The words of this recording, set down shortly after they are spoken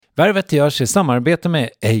Värvet görs i samarbete med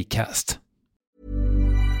Acast.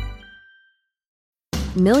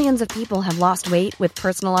 Millions of people have lost weight with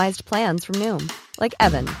personalized plans from Noom. Like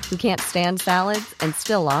Evan, who can't stand salads and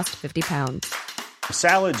still lost 50 pounds.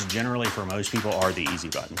 Salads generally for most people are the easy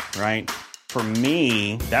button, right? For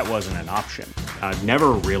me, that wasn't an option. I never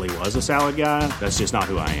really was a salad guy. That's just not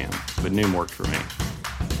who I am. But Noom worked for me.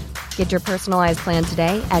 Get your personalized plan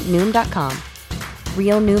today at Noom.com.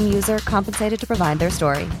 Real Noom user compensated to provide their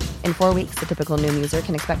story. In 4 weeks, the typical Noom user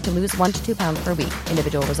can expect to lose 1 to 2 pounds per week.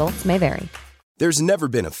 Individual results may vary. There's never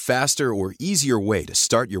been a faster or easier way to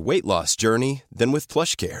start your weight loss journey than with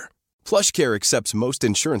PlushCare. PlushCare accepts most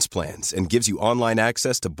insurance plans and gives you online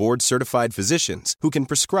access to board-certified physicians who can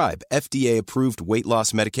prescribe FDA-approved weight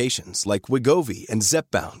loss medications like Wegovy and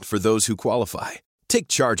Zepbound for those who qualify. Take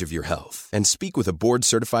charge of your health and speak with a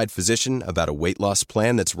board-certified physician about a weight loss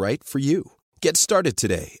plan that's right for you. Get started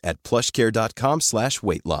today at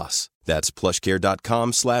plushcare.com/weightloss. That's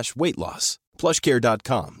plushcare.com/weightloss.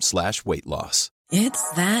 plushcare.com/weightloss.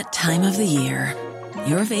 It's that time of the year.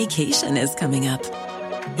 Your vacation is coming up.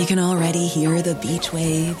 You can already hear the beach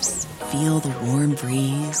waves, feel the warm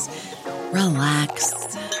breeze, relax,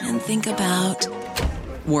 and think about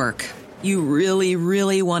work. You really,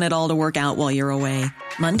 really want it all to work out while you're away.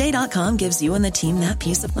 Monday.com gives you and the team that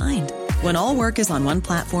peace of mind. When all work is on one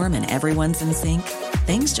platform and everyone's in sync,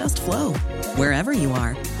 things just flow. Wherever you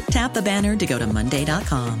are, tap the banner to go to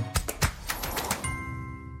Monday.com.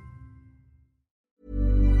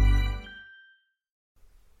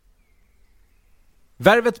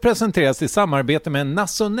 Värvet presenteras i samarbete med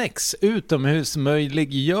Nasonex,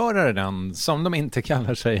 utomhusmöjliggöraren, som de inte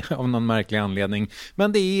kallar sig av någon märklig anledning.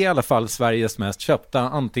 Men det är i alla fall Sveriges mest köpta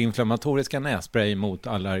antiinflammatoriska nässpray mot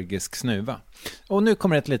allergisk snuva. Och nu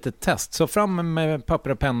kommer ett litet test, så fram med papper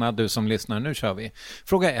och penna du som lyssnar, nu kör vi.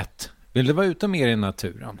 Fråga 1. Vill du vara ute mer i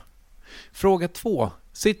naturen? Fråga 2.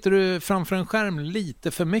 Sitter du framför en skärm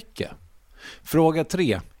lite för mycket? Fråga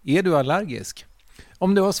 3. Är du allergisk?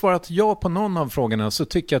 Om du har svarat ja på någon av frågorna så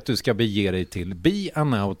tycker jag att du ska bege dig till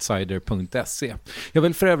beanoutsider.se. Jag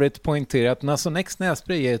vill för övrigt poängtera att Nasonex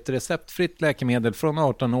nässpray är ett receptfritt läkemedel från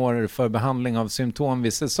 18 år för behandling av symptom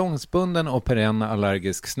vid säsongsbunden och perenn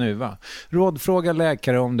allergisk snuva. Rådfråga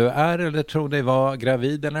läkare om du är eller tror dig vara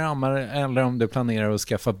gravid eller ammar, eller om du planerar att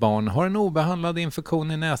skaffa barn, har en obehandlad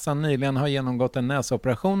infektion i näsan, nyligen har genomgått en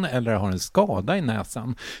näsoperation eller har en skada i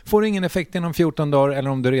näsan. Får ingen effekt inom 14 dagar eller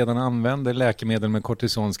om du redan använder läkemedel med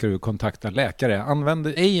kortison ska du kontakta läkare. Använd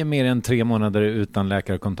ej mer än 3 månader utan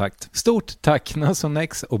läkarkontakt. Stort tack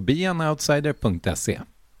Nasonex och beanoutsider.se.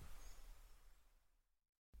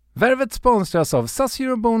 Värvet sponsras av SAS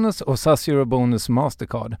Eurobonus och SAS Eurobonus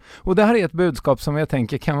Mastercard. Och det här är ett budskap som jag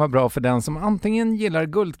tänker kan vara bra för den som antingen gillar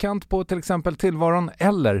guldkant på till exempel tillvaron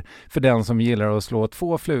eller för den som gillar att slå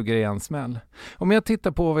 2 flugor i en smäll. Om jag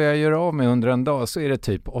tittar på vad jag gör av med under en dag så är det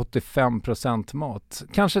typ 85% mat.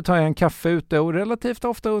 Kanske tar jag en kaffe ute och relativt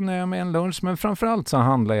ofta unnar jag mig en lunch, men framförallt så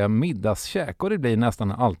handlar jag middagskäk och det blir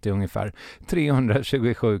nästan alltid ungefär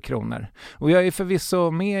 327 kronor. Och jag är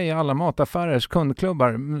förvisso med i alla mataffärers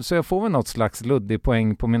kundklubbar så jag får väl något slags luddig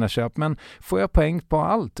poäng på mina köp, men får jag poäng på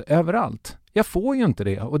allt, överallt? Jag får ju inte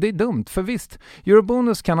det och det är dumt, för visst,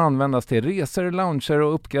 Eurobonus kan användas till resor, lounger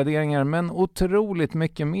och uppgraderingar, men otroligt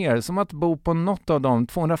mycket mer, som att bo på något av de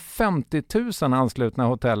 250 000 anslutna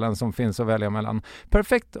hotellen som finns att välja mellan.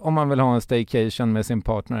 Perfekt om man vill ha en staycation med sin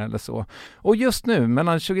partner eller så. Och just nu,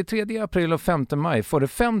 mellan 23 april och 5 maj, får du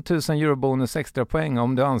 5 000 Eurobonus extra poäng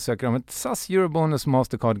om du ansöker om ett SAS Eurobonus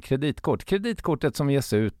Mastercard kreditkort. Kreditkortet som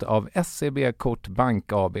ges ut av SEB Kort Bank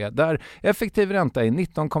AB, där effektiv ränta är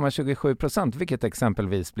 19,27%. Vilket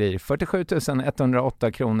exempelvis blir 47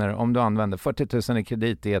 108 kronor om du använder 40 000 i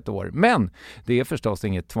kredit i ett år. Men det är förstås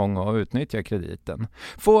inget tvång att utnyttja krediten.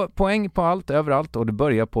 Få poäng på allt, överallt, och du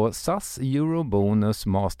börjar på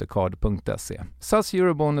saseurobonusmastercard.se.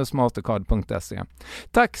 saseurobonusmastercard.se.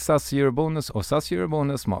 Tack SAS Eurobonus och SAS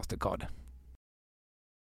Eurobonus Mastercard.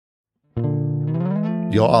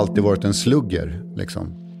 Jag har alltid varit en slugger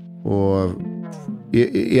liksom. Och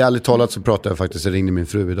i ärligt talat så pratade jag faktiskt, jag ringde min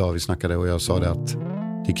fru idag, vi snackade och jag sa det att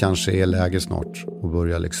det kanske är läge snart att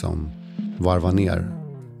börja liksom varva ner.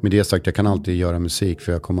 Med det sagt, jag kan alltid göra musik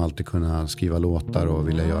för jag kommer alltid kunna skriva låtar och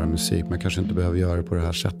vilja göra musik, men jag kanske inte behöver göra det på det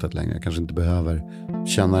här sättet längre. Jag kanske inte behöver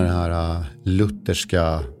känna den här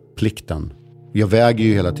lutherska plikten. Jag väger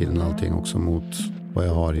ju hela tiden allting också mot vad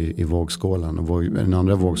jag har i vågskålen, och den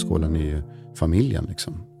andra vågskålen är ju familjen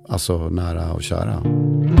liksom. Alltså nära och kära.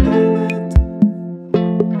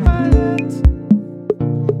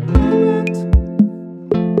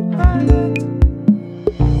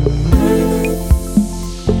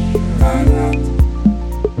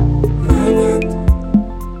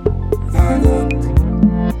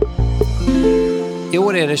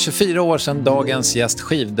 år är det 24 år sedan dagens gäst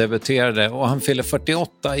skivdebuterade och han fyller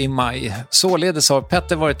 48 i maj. Således har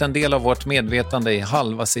Petter varit en del av vårt medvetande i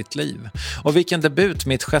halva sitt liv. Och vilken debut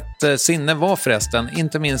Mitt sjätte sinne var förresten.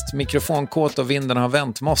 Inte minst Mikrofonkåt och Vinden har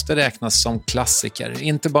vänt måste räknas som klassiker.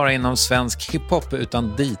 Inte bara inom svensk hiphop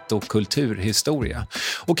utan dito kulturhistoria.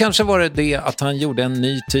 Och kanske var det att han gjorde en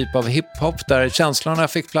ny typ av hiphop där känslorna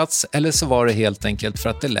fick plats, eller så var det helt enkelt för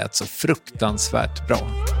att det lät så fruktansvärt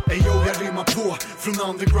bra. Jag rimmar på från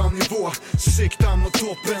underground-nivå. Siktar mot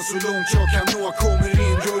toppen så långt jag kan nå. Kommer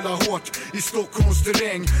in, rullar hårt i Stockholms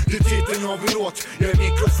terräng. Det är titeln av en låt, jag är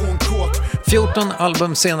mikrofonkåt. 14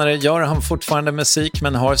 album senare gör han fortfarande musik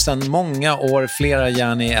men har sedan många år flera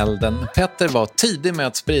järn i elden. Petter var tidig med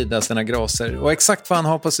att sprida sina graser. Och exakt vad han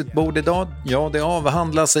har på sitt bord idag, ja det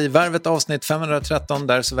avhandlas i Värvet avsnitt 513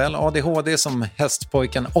 där såväl ADHD som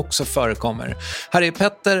Hästpojken också förekommer. Här är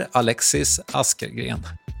Petter Alexis Askergren.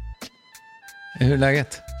 Hur är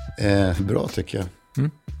läget? Bra tycker jag.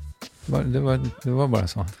 Det var bara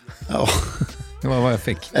så. Ja. Det var vad jag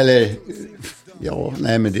fick. Eller, ja,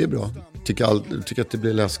 nej men det är bra. Tycker att det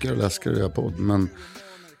blir läskigare och läskigare att göra podd.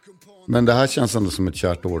 Men det här känns ändå som ett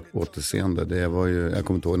kärt återseende. Det var ju, jag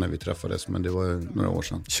kommer inte ihåg när vi träffades, men det var ju några år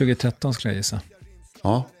sedan. 2013 skulle jag gissa.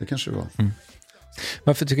 Ja, det kanske det var. Mm.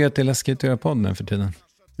 Varför tycker du att det är läskigt att göra podd nu för tiden?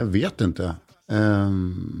 Jag vet inte.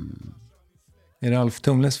 Är det Alf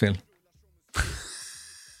Tumles fel?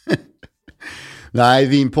 Nej,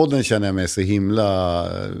 Vinpodden känner jag mig så himla...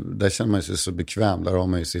 Där känner man sig så bekväm. Där har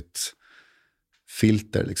man ju sitt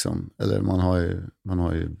filter liksom. Eller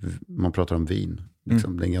man pratar om vin.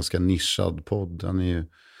 Liksom. Det är en ganska nischad podd. Den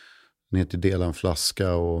heter Dela en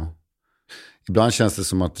flaska. Och ibland känns det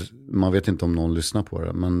som att man vet inte om någon lyssnar på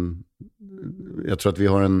det. Men jag tror att vi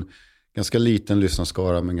har en ganska liten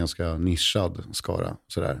lyssnarskara med en ganska nischad skara.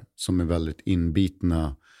 Sådär, som är väldigt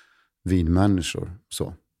inbitna vinmänniskor.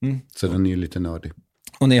 Så den är ju lite nördig.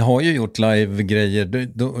 Och ni har ju gjort live-grejer.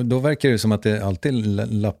 Då verkar det som att det alltid är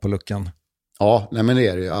lapp på luckan. Ja, nej men det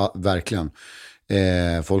är det ju. Verkligen.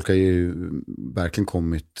 Folk har ju verkligen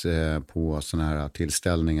kommit på såna här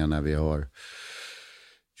tillställningar när vi har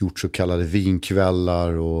gjort så kallade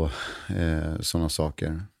vinkvällar och sådana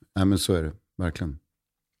saker. Nej men så är det, verkligen.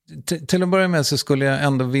 Till att börja med så skulle jag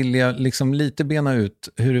ändå vilja liksom lite bena ut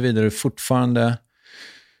huruvida du fortfarande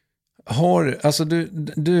har, alltså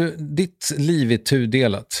ditt liv är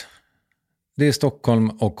tudelat. Det är Stockholm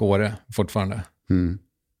och Åre fortfarande. Mm.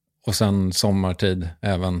 Och sen sommartid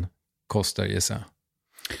även Koster gissar jag.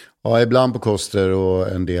 Ja, ibland på Koster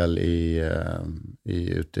och en del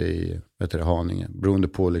ute i Haninge. Beroende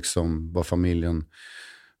på liksom vad familjen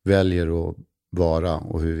väljer att vara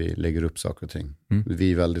och hur vi lägger upp saker och ting.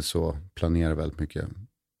 Vi är väldigt så, planerar väldigt mycket,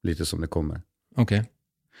 lite som det kommer. Okej.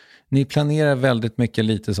 Ni planerar väldigt mycket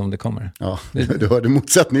lite som det kommer. Ja, du hörde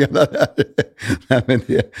motsättningarna där. Nej, men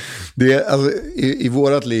alltså, i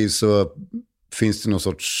vårat liv så finns det någon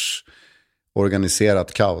sorts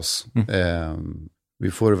organiserat kaos.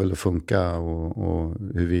 Vi får det väl att funka och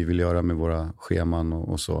hur vi vill göra med våra scheman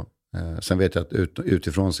och så. Sen vet jag att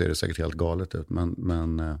utifrån ser det säkert helt galet ut.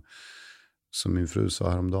 Men som min fru sa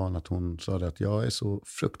häromdagen, att hon sa det att jag är så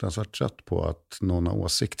fruktansvärt trött på att någon har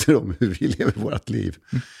åsikter om hur vi lever vårt liv.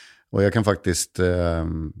 Och jag kan faktiskt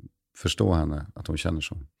förstå henne, att hon känner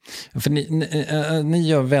så. För ni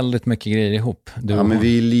gör väldigt mycket grejer ihop. Men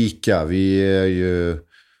vi är lika.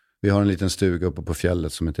 Vi har en liten stuga uppe på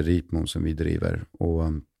fjället som heter Ripmon som vi driver. Och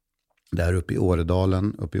där uppe i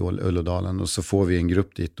Åredalen, uppe i Ullådalen. Och så får vi en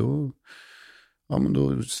grupp dit och men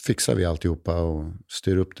då fixar vi alltihopa och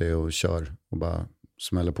styr upp det och kör och bara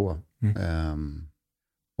smäller på.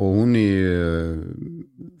 Och hon är ju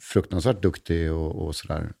fruktansvärt duktig och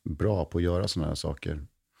sådär bra på att göra sådana här saker.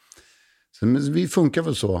 Så vi funkar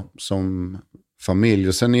väl så som familj.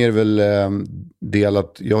 Och sen är det väl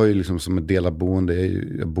delat, jag är ju liksom som ett delat boende.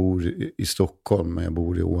 Jag bor i Stockholm men jag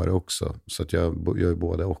bor i Åre också. Så att jag gör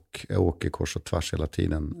både och. Jag åker kors och tvärs hela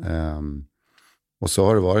tiden. Och så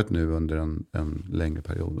har det varit nu under en längre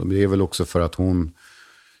period. Och det är väl också för att hon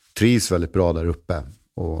trivs väldigt bra där uppe.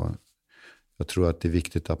 Och jag tror att det är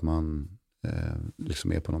viktigt att man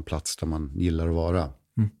liksom är på någon plats där man gillar att vara.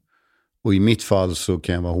 Och i mitt fall så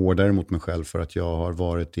kan jag vara hårdare mot mig själv för att jag har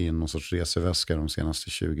varit i någon sorts reseväska de senaste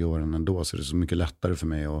 20 åren ändå. Så det är så mycket lättare för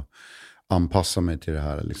mig att anpassa mig till det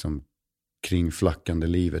här liksom kringflackande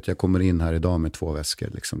livet. Jag kommer in här idag med 2 väskor.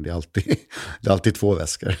 Liksom. Det är alltid 2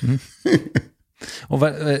 väskor. Och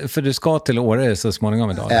för du ska till Åre så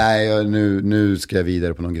småningom idag? Nej, nu ska jag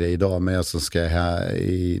vidare på någon grej idag. Men så ska jag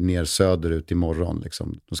ner söderut imorgon.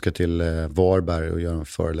 Liksom. Då ska jag till Varberg och göra en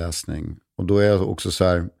föreläsning. Och då är jag också så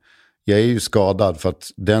här, jag är ju skadad för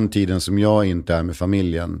att den tiden som jag inte är med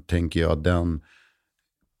familjen tänker jag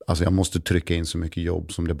alltså jag måste trycka in så mycket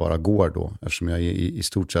jobb som det bara går då. Eftersom jag i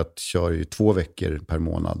stort sett kör ju 2 veckor per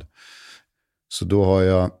månad. Så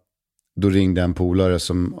då ringde en polare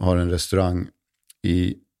som har en restaurang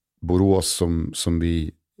i Borås som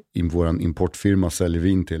vi i vår importfirma säljer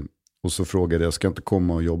vin till. Och så frågade jag, ska inte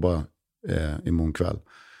komma och jobba imorgon kväll?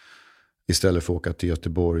 Istället för att åka till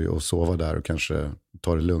Göteborg och sova där och kanske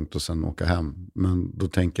ta det lugnt och sen åka hem. Men då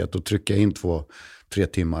tänker jag att då trycker jag in 2-3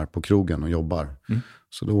 timmar på krogen och jobbar.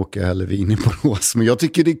 Så då åker jag hellre vin i Borås. Men jag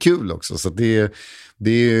tycker det är kul också. Så det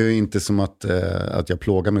är inte som att jag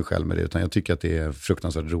plågar mig själv med det. Utan jag tycker att det är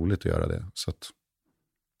fruktansvärt roligt att göra det. Så att,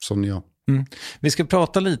 sån är jag. Vi ska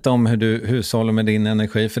prata lite om hur du hushåller med din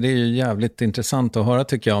energi, för det är ju jävligt intressant att höra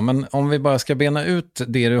tycker jag. Men om vi bara ska bena ut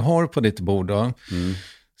det du har på ditt bord då,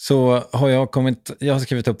 så har jag har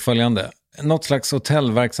skrivit upp följande. Något slags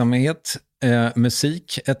hotellverksamhet,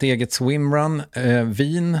 musik, ett eget swimrun,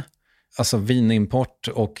 vin, alltså vinimport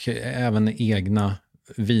och även egna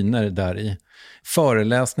viner där i.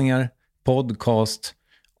 Föreläsningar, podcast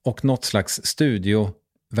och något slags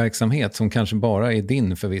studioverksamhet som kanske bara är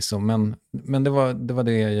din förvisso. Men det var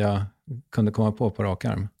det jag kunde komma på rak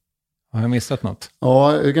arm. Har jag missat något?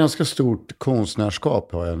 Ja, ett ganska stort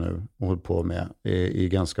konstnärskap har jag nu hållit på med i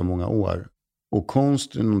ganska många år. Och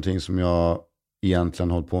konst är någonting som jag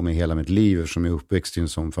egentligen hållit på med hela mitt liv som är uppväxt i en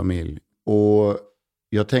sån familj. Och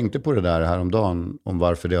jag tänkte på det där häromdagen om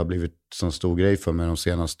varför det har blivit så stor grej för mig de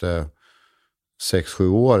senaste 6-7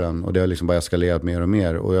 åren. Och det har liksom bara eskalerat mer och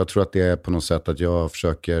mer. Och jag tror att det är på något sätt att jag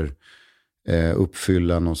försöker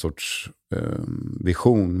uppfylla någon sorts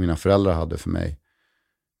vision mina föräldrar hade för mig.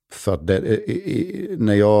 För att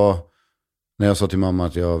när jag sa till mamma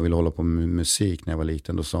att jag ville hålla på med musik när jag var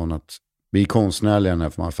liten, då sa hon att vi är konstnärliga i den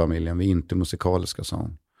här familjen, vi är inte musikaliska, sa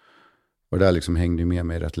hon. Och det där liksom hängde med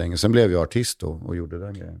mig rätt länge. Sen blev jag artist då och gjorde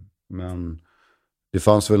den grejen. Men det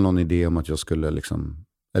fanns väl någon idé om att jag skulle liksom,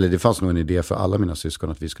 eller det fanns nog en idé för alla mina syskon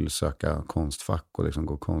att vi skulle söka konstfack och liksom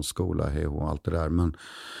gå konstskola och allt det där.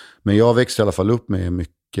 Men jag växte i alla fall upp med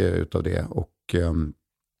mycket utav det. Och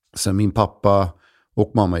sen min pappa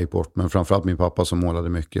och mamma gick bort, men framförallt min pappa som målade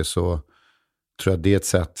mycket, så tror jag det är ett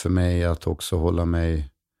sätt för mig att också hålla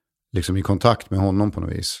mig liksom i kontakt med honom på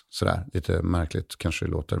något vis. Sådär, lite märkligt kanske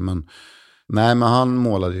det låter. Men han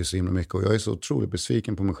målade ju så himla mycket och jag är så otroligt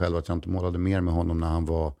besviken på mig själv att jag inte målade mer med honom när han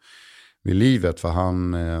var vid livet. För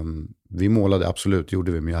vi målade absolut,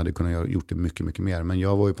 gjorde vi, men jag hade kunnat gjort det mycket, mycket mer. Men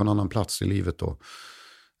jag var ju på en annan plats i livet då.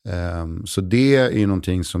 Så det är ju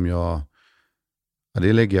någonting som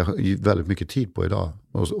det lägger jag väldigt mycket tid på idag.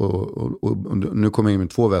 Och nu kommer jag in med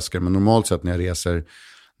 2 väskor. Men normalt sett när jag reser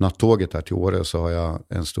nattåget här till Åre så har jag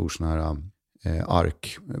en stor sån här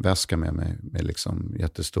arkväska med mig. Med liksom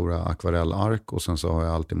jättestora akvarellark. Och sen så har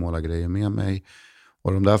jag alltid målargrejer med mig.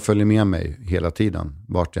 Och de där följer med mig hela tiden.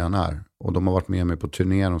 Vart jag än är. Och de har varit med mig på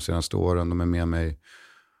turné de senaste åren. De är med mig.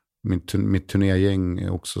 Mitt turnégäng är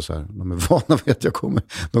också så här, de är vana vid att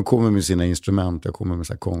de kommer med sina instrument, jag kommer med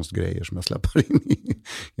så här konstgrejer som jag släpper in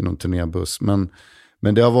i någon turnébuss. Men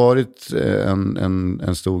det har varit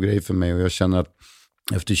en stor grej för mig och jag känner att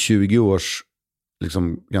efter 20 års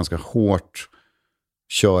liksom ganska hårt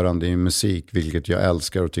körande i musik, vilket jag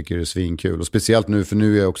älskar och tycker är svinkul. Och speciellt nu, för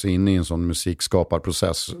nu är jag också inne i en sån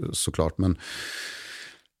musikskaparprocess såklart. Men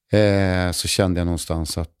så kände jag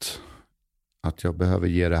någonstans att jag behöver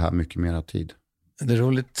ge det här mycket mer tid. Det är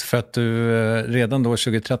roligt för att du redan då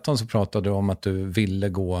 2013 så pratade du om att du ville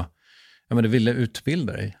du ville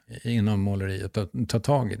utbilda dig inom måleriet och ta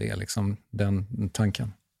tag i det, liksom, den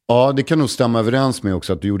tanken. Ja, det kan nog stämma överens med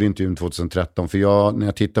också att du gjorde intervjun 2013. För när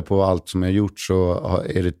jag tittar på allt som jag gjort så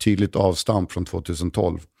är det tydligt avstamp från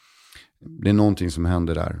 2012. Det är någonting som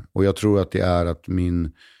händer där. Och jag tror att det är att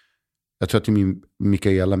det är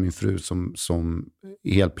Mikaela, min fru, som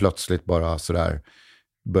helt plötsligt bara sådär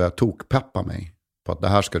börjar tokpeppa mig på att det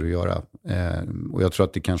här ska du göra. Och jag tror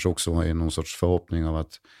att det kanske också är någon sorts förhoppning av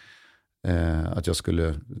att jag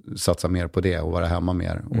skulle satsa mer på det och vara hemma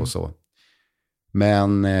mer och så.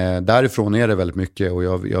 Men därifrån är det väldigt mycket och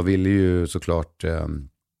jag ville ju såklart,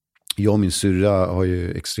 jag och min syrra har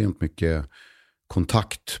ju extremt mycket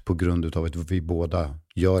kontakt på grund av att vi båda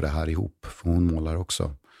gör det här ihop, för hon målar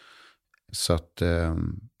också. Så att det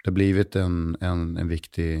har blivit en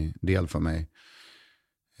viktig del för mig.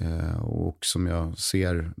 Och som jag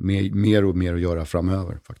ser mer och mer att göra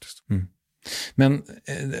framöver faktiskt. Mm. Men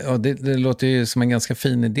det låter ju som en ganska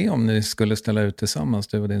fin idé om ni skulle ställa ut tillsammans,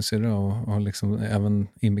 du och din syrra, och liksom även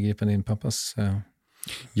inbegripa din pappas verk.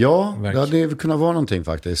 Ja, det hade kunnat vara någonting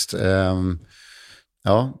faktiskt.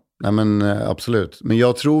 Ja, Nej men absolut. Men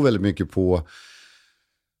jag tror väldigt mycket på,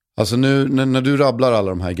 alltså nu när du rabblar alla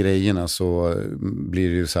de här grejerna så blir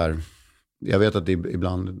det ju så här, jag vet att det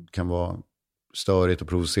ibland kan vara störigt och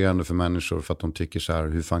provocerande för människor för att de tycker så här,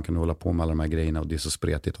 hur fan kan du hålla på med alla de här grejerna och det är så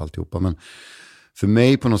spretigt och alltihopa. Men för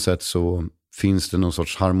mig på något sätt så finns det någon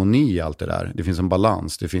sorts harmoni i allt det där. Det finns en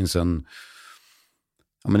balans, det finns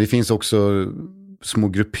men det finns också små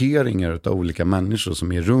grupperingar av olika människor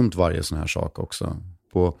som är runt varje sån här sak också.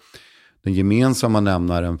 På den gemensamma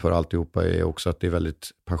nämnaren för alltihopa är också att det är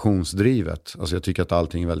väldigt passionsdrivet. Alltså jag tycker att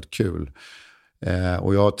allting är väldigt kul.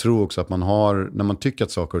 Och jag tror också att man har, när man tycker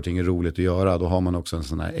att saker och ting är roligt att göra, då har man också en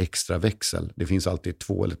sån här extra växel. Det finns alltid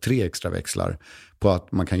 2 eller 3 extra växlar på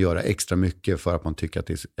att man kan göra extra mycket för att man tycker att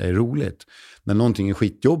det är roligt. När någonting är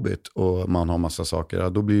skitjobbigt och man har massa saker,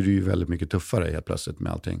 då blir det ju väldigt mycket tuffare helt plötsligt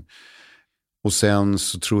med allting. Och sen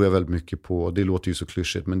så tror jag väldigt mycket på, det låter ju så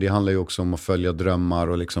klyschigt, men det handlar ju också om att följa drömmar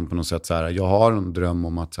och liksom på något sätt så här, jag har en dröm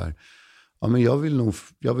om att så här, ja men jag vill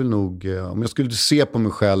nog, om jag skulle se på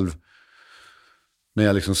mig själv när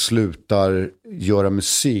jag liksom slutar göra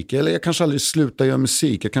musik, eller jag kanske aldrig slutar göra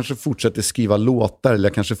musik, jag kanske fortsätter skriva låtar, eller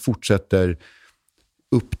jag kanske fortsätter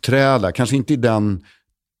uppträda, kanske inte i den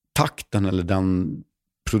takten eller den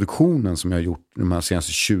produktionen som jag har gjort de här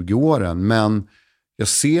senaste 20 åren, men jag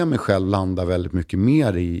ser mig själv landa väldigt mycket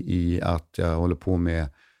mer i att jag håller på med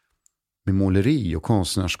måleri och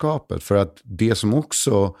konstnärskapet, för att det som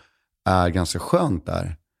också är ganska skönt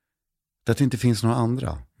är att det inte finns några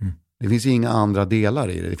andra. Det finns inga andra delar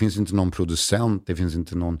i det. Det finns inte någon producent. Det finns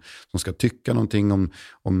inte någon som ska tycka någonting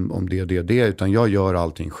om det. Utan jag gör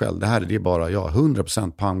allting själv. Det är bara jag.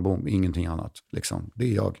 100% pang bom. Ingenting annat. Liksom.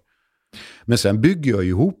 Det är jag. Men sen bygger jag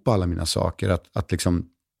ihop alla mina saker. Att liksom,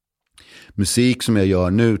 musik som jag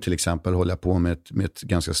gör nu till exempel, håller jag på med ett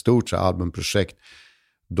ganska stort så här, albumprojekt.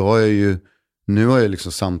 Då har jag ju, nu har jag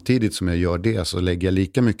liksom, samtidigt som jag gör det, så lägger jag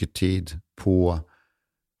lika mycket tid på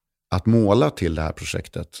att måla till det här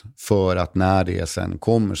projektet. För att när det sen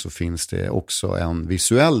kommer så finns det också en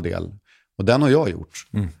visuell del. Och den har jag gjort.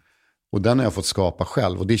 Och den har jag fått skapa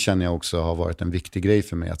själv. Och det känner jag också har varit en viktig grej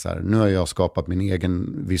för mig. Att så här, nu har jag skapat min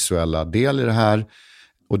egen visuella del i det här.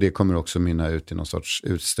 Och det kommer också mynna ut i någon sorts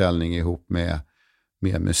utställning ihop med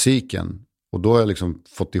musiken. Och då har jag liksom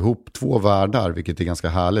fått ihop 2 världar, vilket är ganska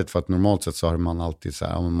härligt. För att normalt sett så har man alltid så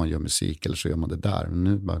här, om man gör musik eller så gör man det där. Men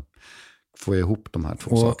nu bara får jag ihop de här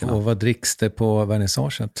 2 sakerna. Och vad dricks det på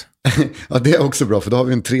vernissaget? Ja, det är också bra, för då har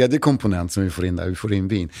vi en tredje komponent som vi får in där. Vi får in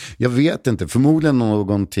vin. Jag vet inte, förmodligen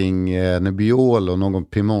någonting Nebbiolo och någon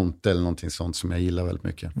Piemonte eller någonting sånt som jag gillar väldigt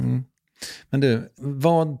mycket. Men du,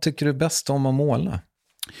 vad tycker du bäst om att måla?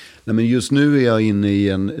 Nej, men just nu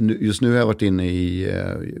har jag varit inne i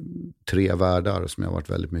 3 världar som jag har varit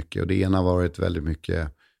väldigt mycket. Och det ena har varit väldigt mycket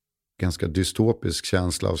ganska dystopisk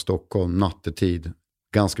känsla av Stockholm, nattetid.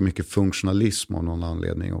 Ganska mycket funktionalism av någon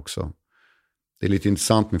anledning också. Det är lite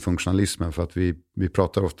intressant med funktionalismen, för att vi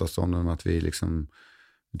pratar oftast om att vi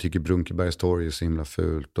tycker Brunkebergs torg är så himla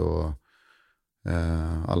fult och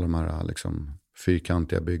alla de här liksom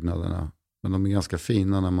fyrkantiga byggnaderna. Men de är ganska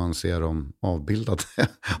fina när man ser dem avbildade,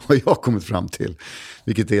 har jag kommit fram till.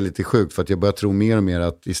 Vilket är lite sjukt, för att jag börjar tro mer och mer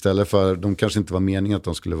att istället för, de kanske inte var meningen att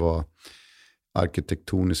de skulle vara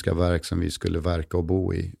arkitektoniska verk som vi skulle verka och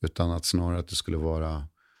bo i, utan att snarare att det skulle vara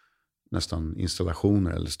nästan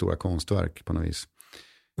installationer eller stora konstverk på något vis.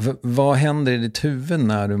 Vad händer i ditt huvud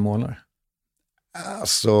när du målar?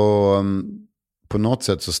 Alltså, på något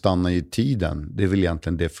sätt så stannar ju tiden. Det är väl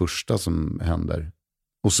egentligen det första som händer.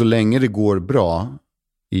 Och så länge det går bra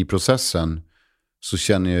i processen så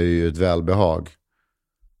känner jag ju ett välbehag.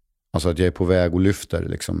 Alltså att jag är på väg och lyfter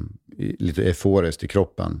liksom, lite euforiskt i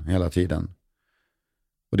kroppen hela tiden.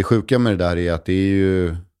 Och det sjuka med det där är att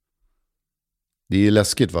det är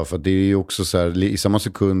läskigt, va? För att det är ju också så här, i samma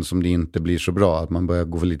sekund som det inte blir så bra, att man börjar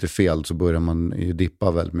gå för lite fel, så börjar man ju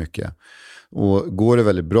dippa väldigt mycket. Och går det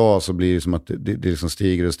väldigt bra så blir det som att det liksom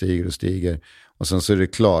stiger och stiger och stiger. Och sen så är det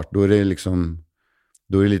klart, då är det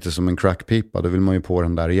lite som en crackpipa, då vill man ju på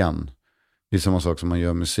den där igen. Det är samma sak som man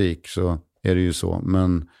gör musik, så är det ju så.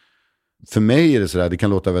 Men för mig är det sådär, det kan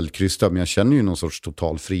låta väldigt krystat, men jag känner ju någon sorts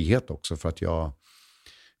total frihet också, för att jag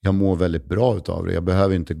mår väldigt bra utav det. Jag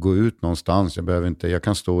behöver inte gå ut någonstans, jag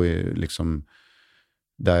kan stå i liksom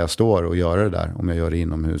där jag står och göra det där, om jag gör det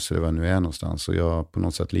inomhus eller vad nu är någonstans. Så jag på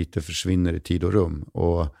något sätt lite försvinner i tid och rum.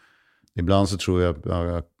 Och ibland så tror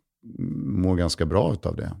jag mår ganska bra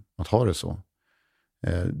utav det, att ha det så.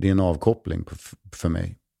 Det är en avkoppling för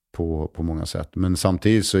mig på många sätt. Men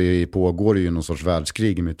samtidigt så pågår det ju någon sorts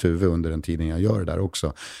världskrig i mitt huvud under den tiden jag gör det där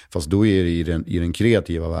också. Fast då är det i den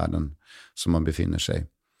kreativa världen som man befinner sig.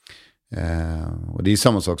 Och det är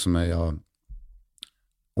samma sak som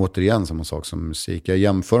återigen samma sak som musik. Jag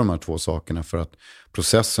jämför de här två sakerna för att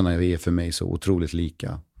processerna är för mig så otroligt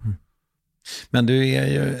lika. Men du är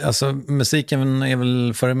ju, alltså musiken är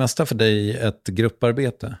väl för det mesta för dig ett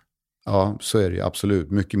grupparbete? Ja, så är det ju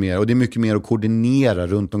absolut. Mycket mer. Och det är mycket mer att koordinera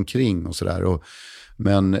runt omkring och sådär.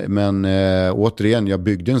 Men återigen, jag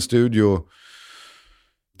byggde en studio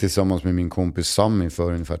tillsammans med min kompis Sami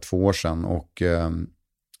för ungefär 2 år sedan. Och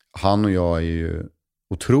han och jag är ju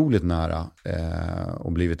otroligt nära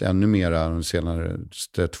och blivit ännu mera de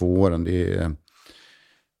senaste 2 åren. Det är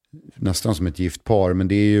nästan som ett gift par, men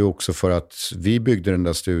det är ju också för att vi byggde den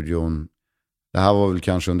där studion. Det här var väl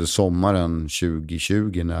kanske under sommaren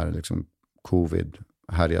 2020 när liksom covid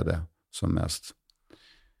härjade som mest.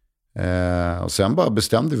 Och sen bara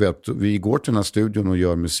bestämde vi att vi går till den här studion och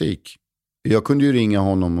gör musik. Jag kunde ju ringa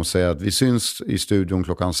honom och säga att vi syns i studion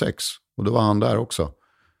 6:00. Och då var han där också.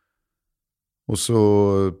 Och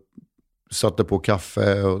så satte på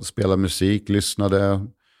kaffe och spelade musik, lyssnade,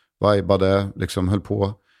 vibade, liksom höll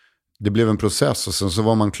på. Det blev en process och sen så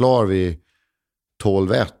var man klar vid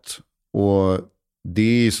 12:01. Och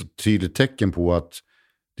det är så tydligt tecken på att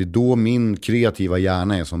det är då min kreativa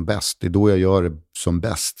hjärna är som bäst. Det är då jag gör det som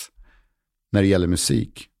bäst när det gäller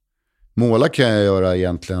musik. Måla kan jag göra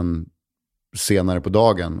egentligen senare på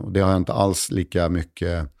dagen. Och det har jag inte alls lika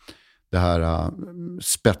mycket det här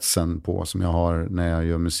spetsen på som jag har när jag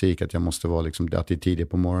gör musik. Att jag måste vara liksom, att det är tidigt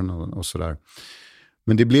på morgonen och sådär.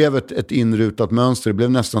 Men det blev ett inrutat mönster. Det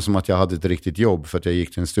blev nästan som att jag hade ett riktigt jobb för att jag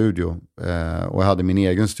gick till en studio. Och jag hade min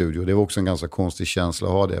egen studio. Det var också en ganska konstig känsla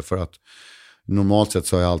att ha det. För att normalt sett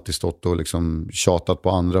så har jag alltid stått och liksom tjatat på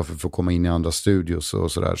andra för att få komma in i andra studios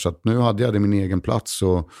och sådär. Så att nu hade jag min egen plats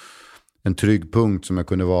och en trygg punkt som jag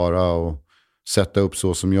kunde vara och sätta upp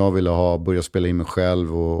så som jag ville ha. Börja spela in mig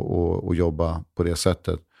själv och jobba på det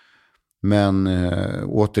sättet. Men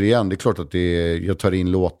återigen, det är klart att jag tar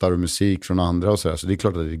in låtar och musik från andra och sådär. Så det är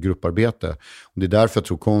klart att det är grupparbete. Och det är därför jag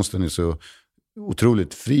tror konsten är så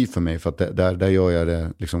otroligt fri för mig. För att där gör jag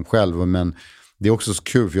det liksom själv. Men det är också så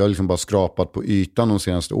kul för jag har liksom bara skrapat på ytan de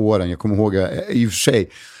senaste åren. Jag kommer ihåg, i och för sig,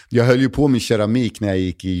 jag höll ju på med keramik när jag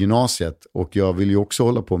gick i gymnasiet. Och jag vill ju också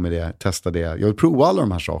hålla på med det, testa det. Jag vill prova alla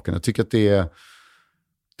de här sakerna. Jag tycker att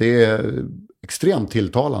det är extremt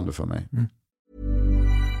tilltalande för mig. Mm.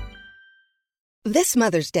 This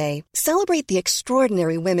Mother's Day, celebrate the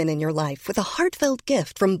extraordinary women in your life with a heartfelt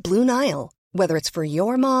gift from Blue Nile. Whether it's for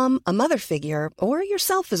your mom, a mother figure, or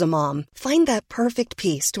yourself as a mom, find that perfect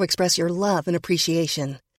piece to express your love and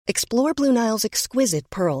appreciation. Explore Blue Nile's exquisite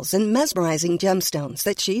pearls and mesmerizing gemstones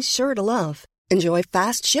that she's sure to love. Enjoy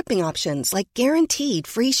fast shipping options like guaranteed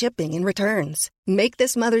free shipping and returns. Make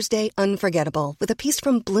this Mother's Day unforgettable with a piece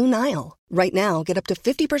from Blue Nile. Right now, get up to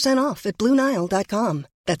 50% off at BlueNile.com.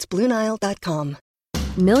 That's BlueNile.com.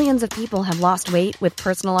 Millions of people have lost weight with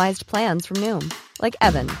personalized plans from Noom. Like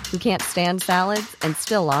Evan, who can't stand salads and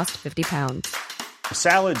still lost 50 pounds.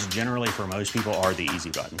 Salads generally for most people are the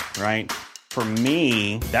easy button, right? For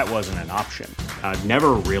me, that wasn't an option. I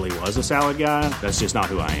never really was a salad guy. That's just not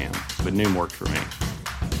who I am. But Noom worked for me.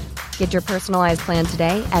 Get your personalized plan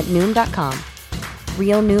today at Noom.com.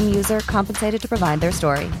 Real Noom user compensated to provide their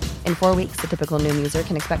story. In 4 weeks, the typical Noom user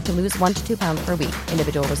can expect to lose 1 to 2 pounds per week.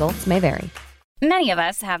 Individual results may vary. Many of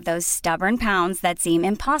us have those stubborn pounds that seem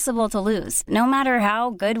impossible to lose, no matter how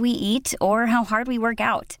good we eat or how hard we work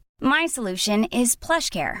out. My solution is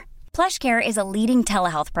PlushCare. PlushCare is a leading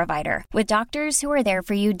telehealth provider with doctors who are there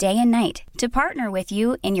for you day and night to partner with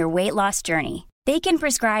you in your weight loss journey. They can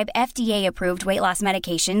prescribe FDA-approved weight loss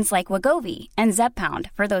medications like Wegovy and Zepbound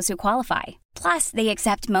for those who qualify. Plus, they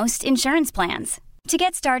accept most insurance plans. To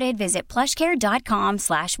get started, visit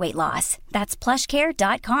plushcare.com/weightloss. That's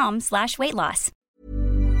plushcare.com/weightloss.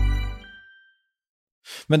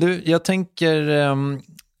 Men du, jag tänker,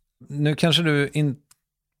 nu kanske du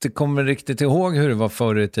inte kommer riktigt ihåg hur det var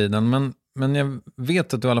förr i tiden, men jag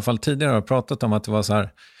vet att du i alla fall tidigare har pratat om att det var så här,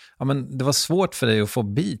 ja, men det var svårt för dig att få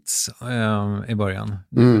beats i början.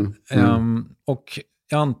 Och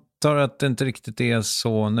jag antar att det inte riktigt är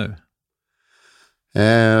så nu.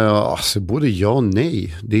 Alltså både ja och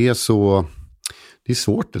nej. Det är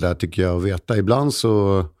svårt det där tycker jag att veta. Ibland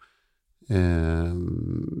så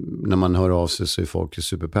när man hör av sig så är folk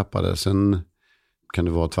superpeppade. Sen kan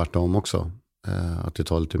det vara tvärtom också. Att det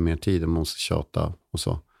tar lite mer tid och man måste tjata och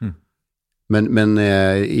så. Mm. Men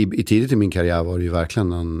i tidigt i min karriär var det ju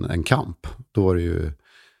verkligen en kamp. Då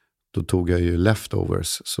tog jag ju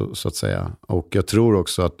leftovers så att säga. Och jag tror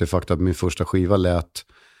också att det faktum att min första skiva lät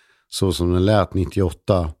så som den lät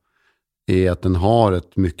 98 är att den har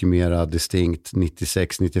ett mycket mer distinkt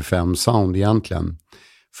 96-95 sound egentligen.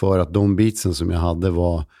 för att de beatsen som jag hade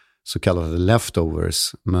var så kallade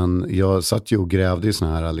leftovers. Men jag satt ju och grävde i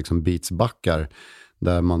såna här liksom beatsbackar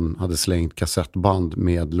där man hade slängt kassettband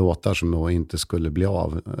med låtar som då inte skulle bli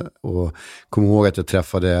av. Och kom ihåg att jag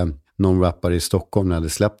träffade någon rappare i Stockholm när jag hade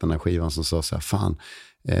släppt den här skivan som sa så här, fan.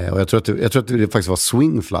 Och jag tror att det faktiskt var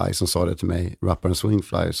Swingfly som sa det till mig, rapparen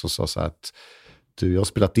Swingfly, som sa så här att jag har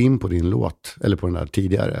spelat in på din låt, eller på den där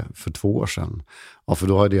tidigare, för 2 år sedan. Ja, för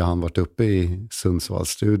då hade han varit uppe i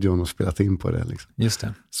Sundsvallsstudion och spelat in på det. Liksom. Just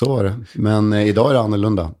det. Så var det. Men idag är det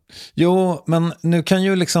annorlunda. Jo, men nu kan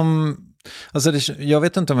ju liksom... Alltså jag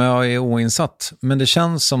vet inte om jag är oinsatt, men det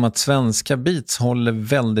känns som att svenska beats håller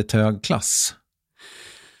väldigt hög klass.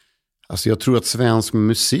 Alltså jag tror att svensk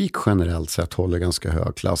musik generellt sett håller ganska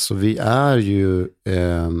hög klass. Och vi är ju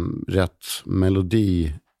rätt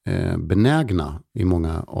melodibenägna i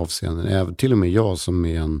många avseenden. Till och med jag som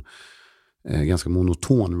är en ganska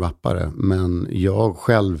monoton rappare. Men jag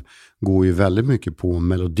själv går ju väldigt mycket på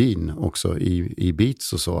melodin också i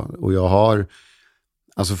beats och så. Och jag har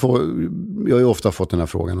ju ofta fått den här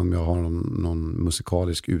frågan om jag har någon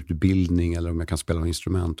musikalisk utbildning eller om jag kan spela något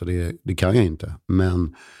instrument. Och det kan jag inte.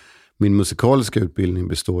 Men min musikaliska utbildning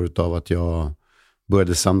består av att jag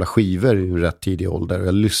började samla skivor i en rätt tidig ålder. Jag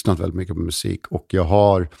har lyssnat väldigt mycket på musik och jag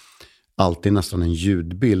har alltid nästan en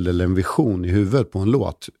ljudbild eller en vision i huvudet på en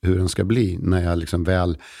låt. Hur den ska bli när jag liksom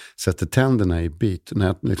väl sätter tänderna i beat. När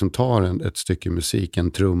jag liksom tar ett stycke musik,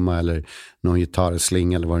 en trumma eller någon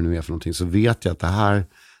gitarrsling eller vad det nu är för någonting, så vet jag att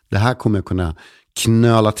det här kommer jag kunna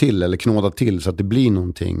knöla till eller knåda till så att det blir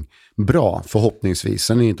någonting bra förhoppningsvis.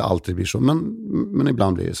 Sen är det inte alltid blir så, men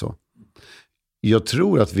ibland blir det så. Jag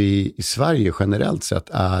tror att vi i Sverige generellt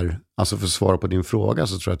sett alltså för att svara på din fråga,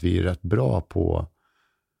 så tror jag att vi är rätt bra på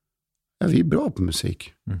vi är bra på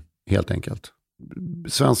musik, helt enkelt.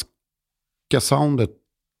 Svenska soundet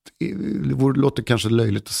låter kanske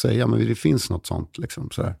löjligt att säga, men det finns något sånt liksom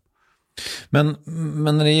sådär. Men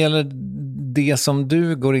när det gäller det som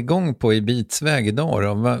du går igång på i beatsväg idag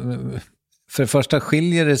då, för det första,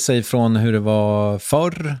 skiljer det sig från hur det var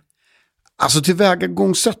förr? Alltså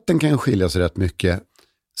tillvägagångssätten kan ju skilja sig rätt mycket.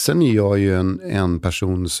 Sen är jag ju en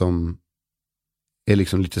person som är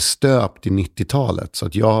liksom lite stöpt i 90-talet. Så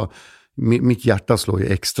att mitt hjärta slår ju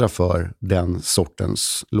extra för den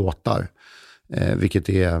sortens låtar. Vilket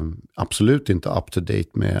är absolut inte up to date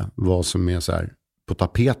med vad som är så här på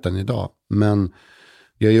tapeten idag. Men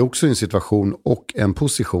jag är också i en situation och en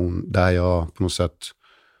position där jag på något sätt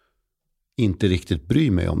inte riktigt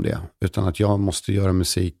bryr mig om det. Utan att jag måste göra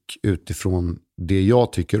musik utifrån det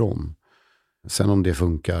jag tycker om. Sen om det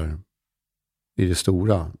funkar i det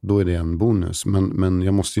stora, då är det en bonus. Men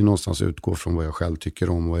jag måste ju någonstans utgå från vad jag själv tycker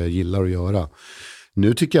om, vad jag gillar att göra.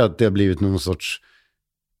 Nu tycker jag att det har blivit någon sorts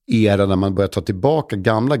era där man börjar ta tillbaka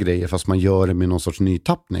gamla grejer fast man gör det med någon sorts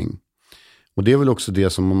nytappning. Och det är väl också det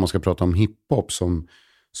som, om man ska prata om hiphop som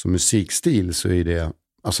musikstil, så är det,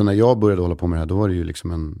 alltså när jag började hålla på med det här, då var det ju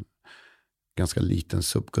liksom en ganska liten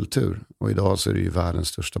subkultur. Och idag så är det ju världens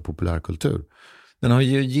största populärkultur. Den har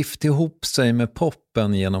ju gift ihop sig med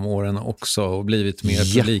poppen genom åren också och blivit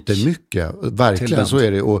mer publik. Jättemycket, verkligen så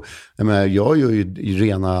är det. Och jag gör ju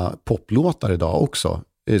rena poplåtar idag också.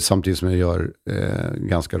 Samtidigt som jag gör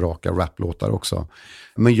ganska raka raplåtar också.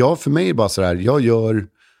 Men för mig är det bara så här, jag gör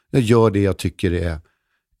det jag tycker är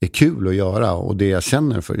kul att göra och det jag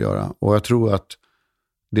känner för att göra. Och jag tror att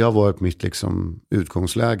det har varit mitt liksom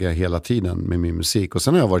utgångsläge hela tiden med min musik. Och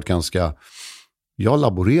sen har jag varit jag har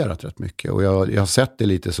laborerat rätt mycket. Och jag har sett det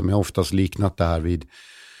lite som jag oftast liknat det här vid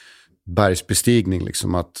bergsbestigning.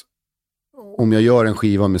 Liksom att om jag gör en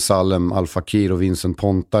skiva med Salem Al Fakir och Vincent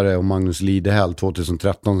Pontare och Magnus Lidehäll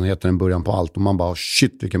 2013, heter den Början på allt. Och man bara,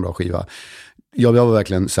 shit vilken bra skiva. Jag var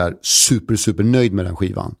verkligen så här super nöjd med den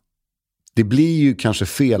skivan. Det blir ju kanske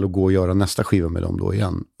fel att gå och göra nästa skiva med dem då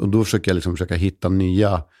igen. Och då försöker jag liksom försöka hitta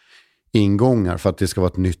nya ingångar för att det ska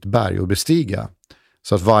vara ett nytt berg att bestiga.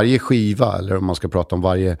 Så att varje skiva, eller om man ska prata om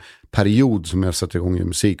varje period som jag sätter igång i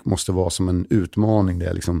musik, måste vara som en utmaning där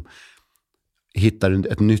jag liksom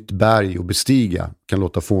hittar ett nytt berg att bestiga. Kan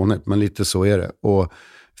låta fånigt, men lite så är det. Och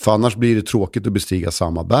för annars blir det tråkigt att bestiga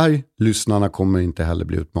samma berg. Lyssnarna kommer inte heller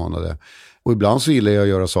bli utmanade. Och ibland så gillar jag att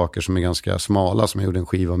göra saker som är ganska smala, som jag gjorde en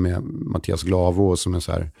skiva med Mattias Glavå som är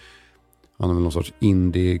så här, han är väl någon sorts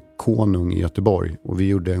indie-konung i Göteborg. Och vi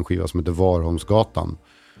gjorde en skiva som heter Varholmsgatan,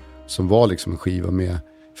 som var liksom en skiva med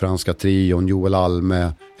Franska Trion, Joel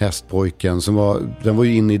Alme, Hästpojken, den var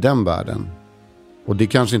ju inne i den världen. Och det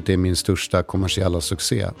kanske inte är min största kommersiella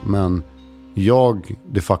succé, men jag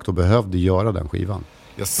de facto behövde göra den skivan.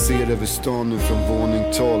 Jag ser över stan nu från våning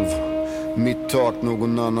 12. Mitt tak,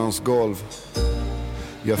 någon annans golv.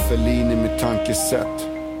 Jag föll in i mitt tankesätt.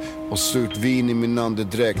 och surt vin i min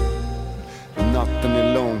andedräkt. Natten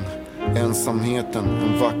är lång, ensamheten,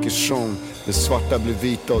 en vacker sång. Det svarta blir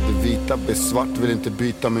vita och det vita blir svart. Vill inte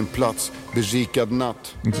byta min plats, berikad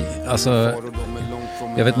natt. Alltså,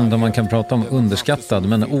 jag vet inte om man kan prata om underskattad,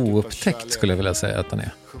 men oupptäckt skulle jag vilja säga att den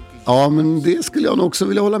är. Ja, men det skulle jag nog också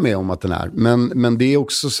vilja hålla med om att den är. Men det är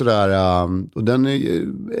också sådär, och den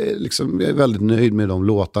är liksom, jag är väldigt nöjd med de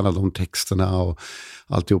låtarna, de texterna och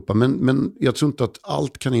alltihopa. Men jag tror inte att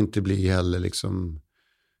allt kan inte bli heller liksom,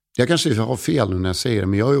 jag kanske har fel nu när jag säger det,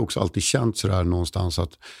 men jag har ju också alltid känt sådär någonstans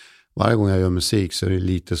att varje gång jag gör musik så är det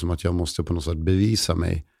lite som att jag måste på något sätt bevisa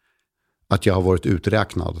mig att jag har varit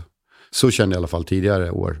uträknad. Så kände jag i alla fall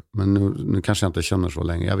tidigare år. Men nu kanske jag inte känner så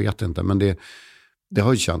länge, jag vet inte. Men det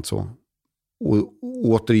har ju känt så. Och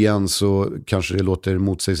återigen så kanske det låter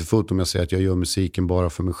motsägelsefullt om jag säger att jag gör musiken bara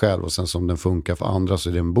för mig själv. Och sen som den funkar för andra så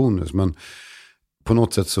är det en bonus. Men på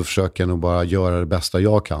något sätt så försöker jag nog bara göra det bästa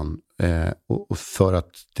jag kan. Och för att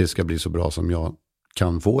det ska bli så bra som jag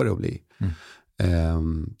kan få det att bli.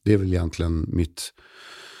 Det är väl egentligen mitt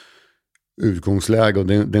utgångsläge. Och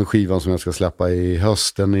den skivan som jag ska släppa i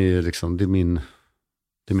hösten är liksom, det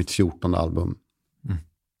är mitt 14:e album.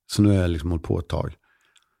 Så nu har jag liksom hållit på ett tag.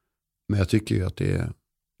 Men jag tycker ju att det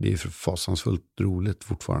är för fasansfullt roligt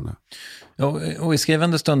fortfarande. Ja, och i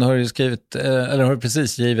skrivande stund har du skrivit, eller har du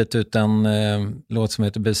precis givit ut en låt som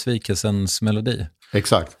heter Besvikelsens melodi.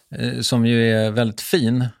 Exakt. Som ju är väldigt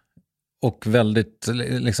fin och väldigt,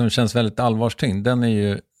 liksom känns väldigt allvarstyngd. Den är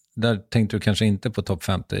ju, där tänkte du kanske inte på topp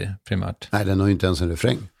 50 primärt. Nej, den har ju inte ens en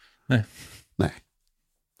refräng. Nej.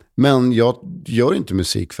 Men jag gör inte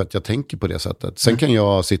musik för att jag tänker på det sättet. Sen kan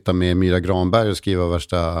jag sitta med Myra Granberg och skriva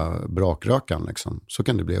värsta brakrökan liksom. Så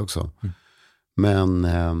kan det bli också. Men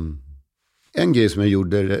en grej som jag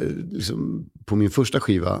gjorde liksom, på min första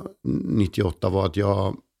skiva 98 var att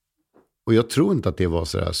och jag tror inte att det var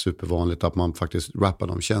så där supervanligt att man faktiskt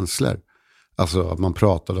rappade om känslor. Alltså att man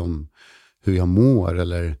pratade om hur jag mår,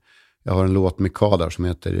 eller jag har en låt med Kadar som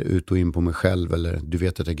heter Ut och in på mig själv, eller Du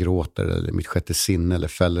vet att jag gråter, eller Mitt sjätte sinne, eller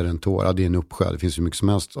Fäller en tår. Ja, det är en uppsjö. Det finns ju mycket som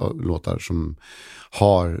helst låtar som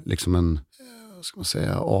har liksom en, ska man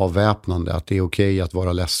säga, avväpnande. Att det är okej att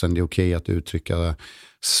vara ledsen, det är okej att uttrycka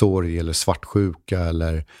sorg eller svartsjuka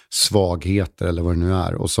eller svagheter eller vad det nu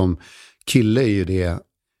är. Och som kille är ju det,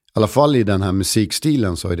 i alla fall i den här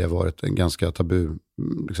musikstilen så har det varit en ganska tabu,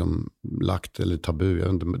 liksom lagt, eller tabu, jag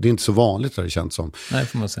vet inte, det är inte så vanligt har det känts som. Nej,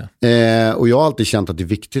 får man säga. Och jag har alltid känt att det är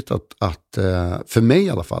viktigt att för mig i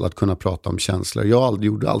alla fall, att kunna prata om känslor. Jag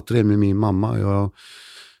gjorde alltid det med min mamma.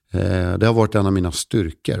 Det har varit en av mina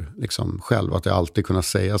styrkor liksom, själv, att jag alltid kunna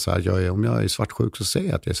säga så här, om jag är svartsjuk så säger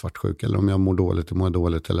jag att jag är svartsjuk, eller om jag mår dåligt så mår jag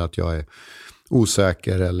dåligt, eller att jag är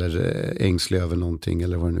osäker eller ängslig över någonting,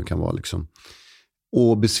 eller vad det nu kan vara liksom.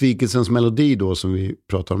 Och Besvikelsens melodi då som vi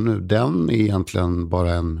pratar om nu, den är egentligen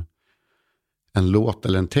bara en låt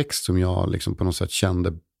eller en text som jag liksom på något sätt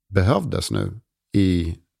kände behövdes nu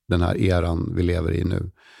i den här eran vi lever i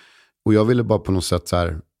nu. Och jag ville bara på något sätt så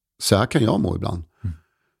här kan jag må ibland.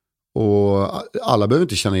 Och alla behöver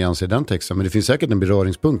inte känna igen sig i den texten, men det finns säkert en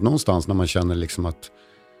beröringspunkt någonstans när man känner liksom att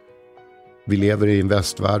vi lever i en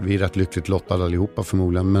västvärld, vi är rätt lyckligt lottade allihopa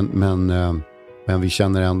förmodligen, men vi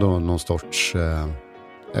känner ändå någon sorts,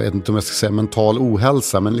 jag vet inte om jag ska säga mental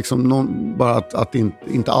ohälsa, men liksom bara att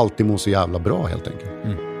inte alltid må så jävla bra helt enkelt.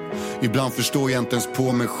 Ibland förstår jag inte ens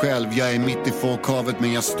på mig själv. Jag är mitt i folkhavet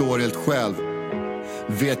men jag står helt själv.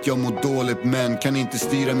 Vet jag mår dåligt men kan inte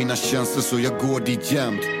styra mina känslor så jag går dit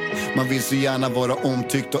jämt. Man vill så gärna vara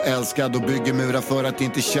omtyckt och älskad och bygger murar för att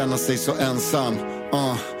inte känna sig så ensam.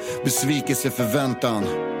 Besvikelse, förväntan.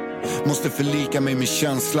 Måste förlika mig med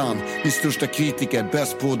känslan. Min största kritiker,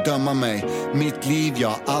 bäst på att döma mig. Mitt liv,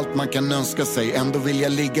 ja, allt man kan önska sig. Ändå vill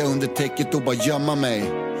jag ligga under täcket och bara gömma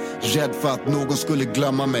mig. Rädd för att någon skulle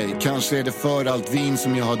glömma mig. Kanske är det för allt vin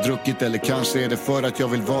som jag har druckit, eller kanske är det för att jag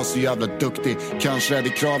vill vara så jävla duktig. Kanske är det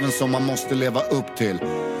kraven som man måste leva upp till.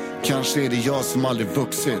 Kanske är det jag som aldrig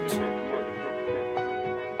vuxit.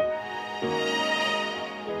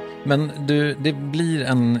 Men det blir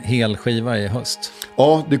en hel skiva i höst.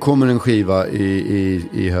 Ja, det kommer en skiva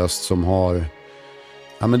i höst som har,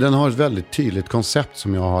 ja, men den har ett väldigt tydligt koncept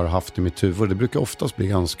som jag har haft i mitt huvud. Det brukar oftast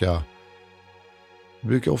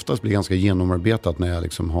bli ganska genomarbetat när jag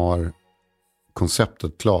liksom har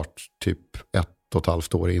konceptet klart typ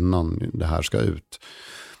 1,5 år innan det här ska ut.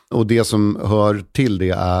 Och det som hör till det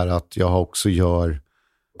är att jag också gör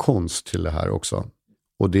konst till det här också.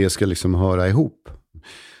 Och det ska liksom höra ihop.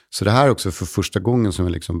 Så det här är också för första gången som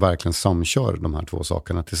jag liksom verkligen samkör de här två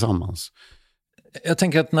sakerna tillsammans. Jag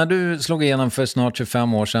tänker att när du slog igenom för snart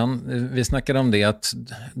 25 år sedan, vi snackade om det, att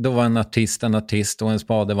då var en artist och en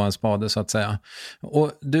spade var en spade så att säga.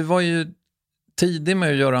 Och du var ju tidig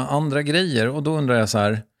med att göra andra grejer, och då undrar jag så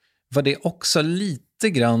här, var det också lite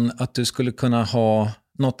grann att du skulle kunna ha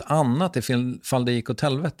något annat ifall det gick åt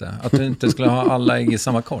helvete? Att du inte skulle ha alla ägg i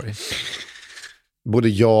samma korg? Både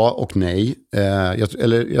ja och nej.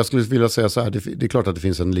 Jag skulle vilja säga så här, det är klart att det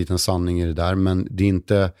finns en liten sanning i det där, men det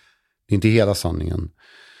är inte hela sanningen.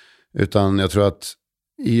 Utan jag tror att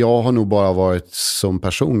jag har nog bara varit som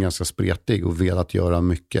person ganska spretig och velat göra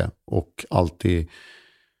mycket. Och alltid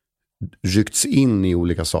ryckts in i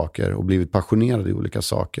olika saker och blivit passionerad i olika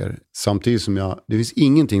saker. Samtidigt som det finns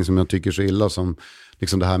ingenting som jag tycker så illa som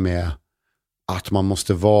liksom det här med att man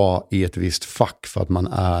måste vara i ett visst fack för att man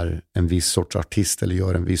är en viss sorts artist eller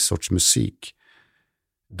gör en viss sorts musik.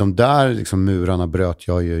 De där liksom murarna bröt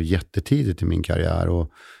jag ju jättetidigt i min karriär,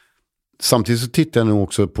 och samtidigt så tittade jag nog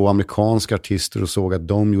också på amerikanska artister och såg att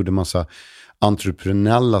de gjorde massa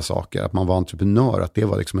entreprenöriella saker, att man var entreprenör, att det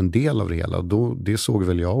var liksom en del av det hela, och det såg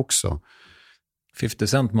väl jag också. 50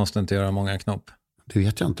 Cent måste inte göra många knopp. Det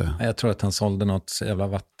vet jag inte. Jag tror att han sålde något jävla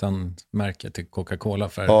vattenmärke till Coca-Cola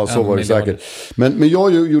för ja, så var det säkert. Men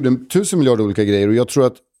jag gjorde 1000 miljarder olika grejer, och jag tror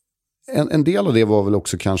att en del av det var väl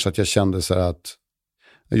också kanske att jag kände så här att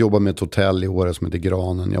jag jobbar med ett hotell i Åre som heter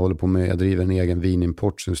Granen. Jag driver en egen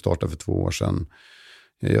vinimport som startade för 2 år sedan.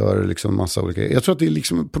 Jag gör liksom massa olika. Jag tror att det är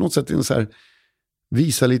liksom på något sätt en så här,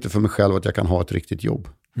 visa lite för mig själv att jag kan ha ett riktigt jobb.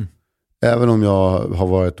 Mm. Även om jag har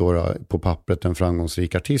varit då på pappret en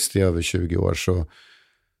framgångsrik artist i över 20 år, så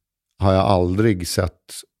har jag aldrig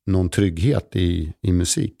sett någon trygghet i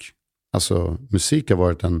musik. Alltså musik har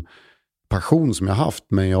varit en passion som jag har haft,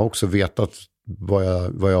 men jag har också vetat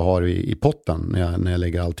vad jag har i potten när jag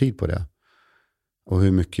lägger all tid på det. Och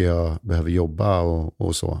hur mycket jag behöver jobba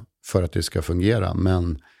och så för att det ska fungera.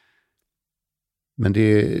 Men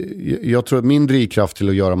jag tror att min drivkraft till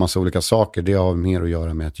att göra massa olika saker, det har mer att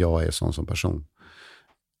göra med att jag är sån som person.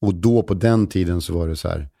 Och då på den tiden så var det så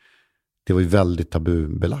här, det var ju väldigt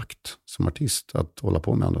tabubelagt som artist att hålla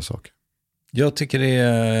på med andra saker. Jag tycker det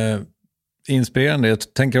är inspirerande.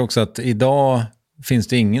 Jag tänker också att idag finns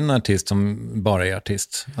det ingen artist som bara är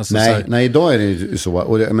artist. Alltså nej, idag är det ju så.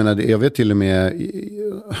 Och jag menar, jag vet till och med,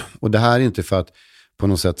 och det här är inte för att på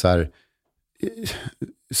något sätt så här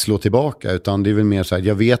slå tillbaka, utan det är väl mer så här,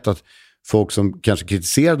 jag vet att folk som kanske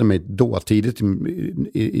kritiserade mig då tidigt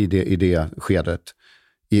i det skedet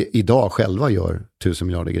idag själva gör 1000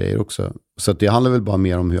 miljarder grejer också. Så att det handlar väl bara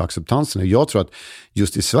mer om hur acceptansen är. Jag tror att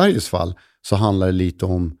just i Sveriges fall så handlar det lite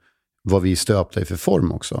om vad vi stöpta i för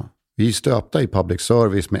form också. Vi stöpta i public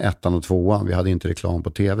service med 1:an och 2:an. Vi hade inte reklam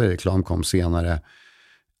på tv, reklam kom senare.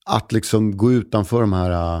 Att liksom gå utanför de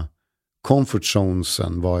här comfort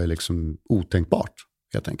zonesen var ju liksom otänkbart,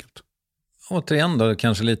 helt enkelt. Återigen då,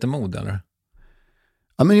 kanske lite mod, eller?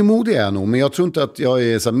 Ja, men i mod är jag nog. Men jag tror inte att jag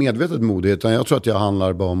är så medvetet modig, utan jag tror att jag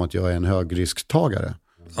handlar bara om att jag är en högrisktagare.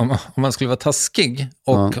 Om man skulle vara taskig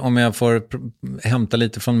och om jag får hämta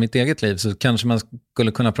lite från mitt eget liv, så kanske man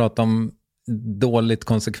skulle kunna prata om dåligt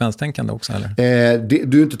konsekvenstänkande också, eller?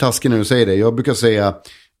 Du är inte taskig när du säger det. Jag brukar säga,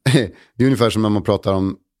 det är ungefär som när man pratar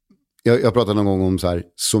om, jag pratade någon gång om så här,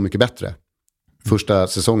 Så mycket bättre. Första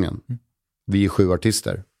säsongen. Vi är 7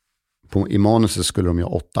 artister. I manuset skulle de göra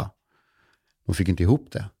 8. De fick inte ihop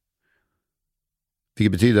det.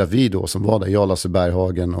 Vilket betyder att vi då som var där, jag, Lasse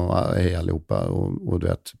Berghagen och allihopa och du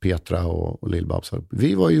vet, Petra och Lill-Babs.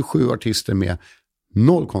 Vi var ju 7 artister med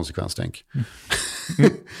 0 konsekvenstänk.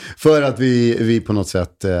 För att vi på något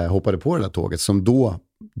sätt hoppade på det där tåget som då,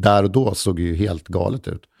 där och då såg ju helt galet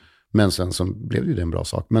ut. Men sen så blev ju det en bra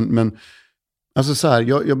sak. Men alltså så här,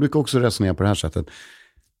 jag brukar också resonera på det här sättet.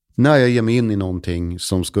 När jag ger mig in i någonting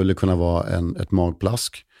som skulle kunna vara ett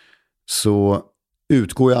magplask, så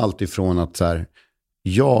utgår jag alltid från att så här,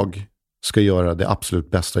 jag ska göra det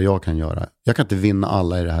absolut bästa jag kan göra. Jag kan inte vinna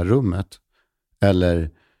alla i det här rummet eller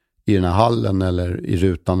i den här hallen eller i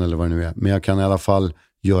rutan eller vad det nu är. Men jag kan i alla fall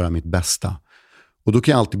göra mitt bästa. Och då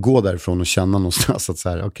kan jag alltid gå därifrån och känna någonstans att så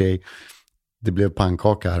här, okej, det blev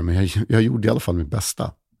pannkaka här, men jag gjorde i alla fall mitt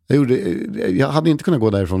bästa. Jag hade inte kunnat gå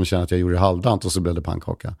därifrån och känna att jag gjorde det halvdant och så blev det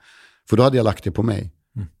pannkaka. För då hade jag lagt det på mig.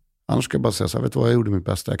 Annars ska jag bara säga så här, vet du vad, jag gjorde mitt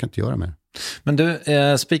bästa, jag kan inte göra mer. Men du,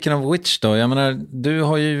 speaking of which då, jag menar, du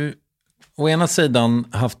har ju å ena sidan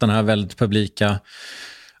haft den här väldigt publika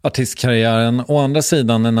artistkarriären, å andra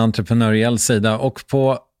sidan en entreprenöriell sida, och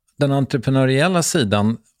på den entreprenöriella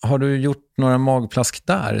sidan, har du gjort några magplask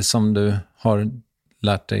där som du har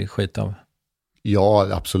lärt dig skit av? Ja,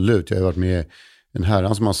 absolut. Jag har varit med en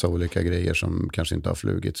herrans massa olika grejer som kanske inte har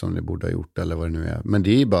flugit som det borde ha gjort eller vad det nu är. Men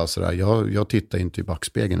det är bara sådär, jag tittar inte i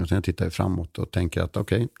backspegeln utan jag tittar framåt och tänker att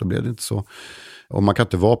okej, då blev det inte så. Och man kan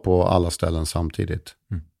inte vara på alla ställen samtidigt.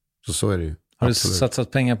 Så är det ju. Har absolut. Du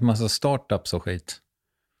satsat pengar på massa startups och skit?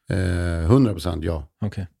 100% ja.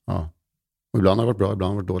 Okej. Ja. Och ibland har det varit bra,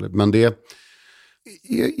 ibland har det varit dåligt. Men det,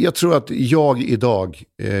 jag tror att jag idag,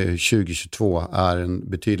 2022, är en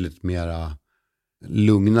betydligt mera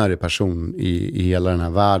lugnare person i hela den här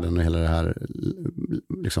världen och hela det här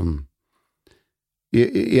liksom.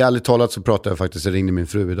 I ärligt talat så pratade jag faktiskt, jag ringde min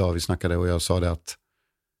fru idag, vi snackade och jag sa det att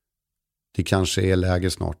det kanske är läge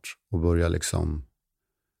snart att börja liksom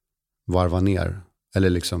varva ner. Eller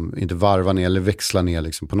liksom, inte varva ner eller växla ner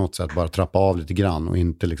liksom på något sätt, bara trappa av lite grann och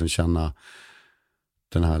inte liksom känna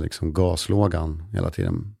den här liksom gaslågan hela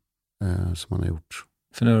tiden som man har gjort.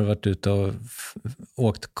 För nu har du varit ute och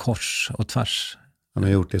åkt kors och tvärs. Jag har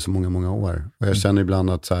gjort det så många år. Och jag känner ibland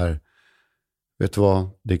att så här, vet du vad,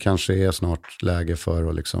 det kanske är snart läge för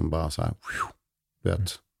att liksom bara så här,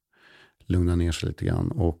 lugna ner sig lite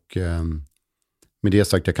grann. Och med det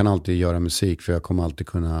sagt, jag kan alltid göra musik för jag kommer alltid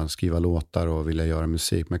kunna skriva låtar och vilja göra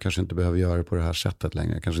musik. Men jag kanske inte behöver göra det på det här sättet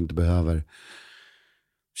längre. Jag kanske inte behöver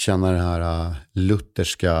känna den här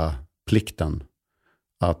lutherska plikten.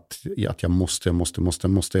 Att jag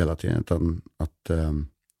måste hela tiden. Utan att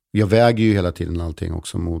jag väger ju hela tiden allting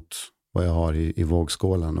också mot vad jag har i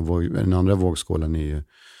vågskålen. Och den andra vågskålen är ju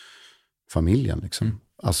familjen liksom.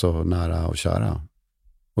 Alltså nära och kära.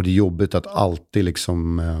 Och det är jobbigt att alltid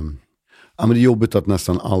liksom men det är jobbigt att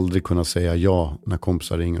nästan aldrig kunna säga ja när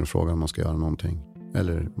kompisar ringer och frågar om man ska göra någonting.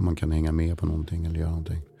 Eller om man kan hänga med på någonting eller göra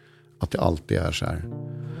någonting. Att det alltid är så här.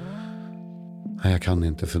 Nej, jag kan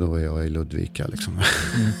inte för då är jag i Ludvika liksom.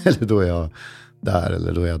 Eller då är jag där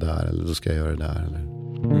eller då är jag där eller då ska jag göra det där. Eller.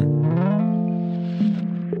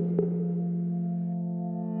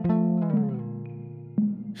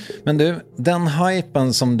 Men du, den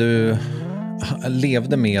hypen som du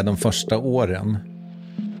levde med de första åren.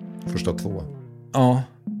 Första 2. Ja.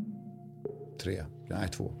 3. Nej,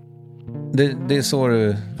 2. Det är så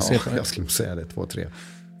du ser på det. Jag skulle säga det, 2, 3.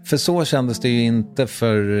 För så kändes det ju inte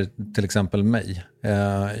för till exempel mig.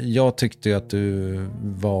 Jag tyckte ju att du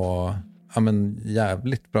var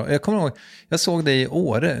jävligt bra. Jag kommer ihåg, jag såg dig i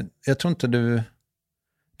Åre. Jag tror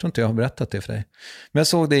inte jag har berättat det för dig. Men jag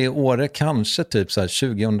såg dig i Åre kanske typ så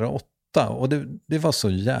här 2008. Och det var så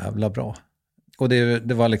jävla bra. Och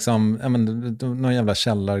det var liksom någon jävla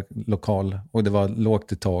källarlokal. Och det var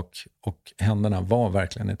lågt i tak. Och händerna var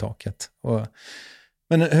verkligen i taket.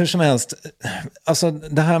 Men hur som helst. Alltså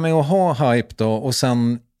det här med att ha hype då. Och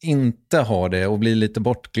sen inte ha det. Och bli lite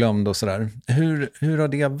bortglömd och sådär. Hur har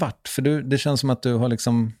det varit? För det känns som att du har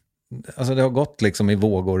liksom. Alltså det har gått liksom i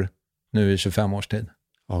vågor. Nu i 25 års tid.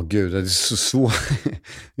 Ja, gud, det är så svårt.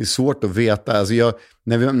 Det är svårt att veta. Alltså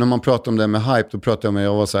när man pratar om det med hype, då pratar jag om att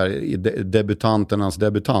jag var så här debutanternas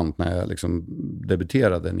debutant när jag liksom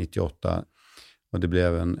debuterade 98. Och det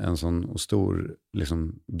blev en sån stor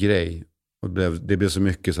liksom grej. Och det blev så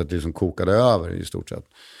mycket så att det liksom kokade över i stort sett.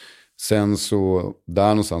 Sen så, där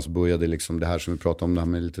någonstans började liksom det här som vi pratade om, det här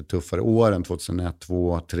med lite tuffare åren, 2001,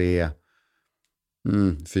 2002, 2003.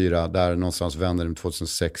 4, där någonstans vände det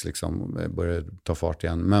 2006 liksom, började ta fart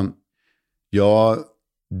igen. Men jag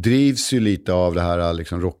drivs ju lite av det här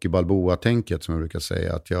liksom Rocky Balboa-tänket som jag brukar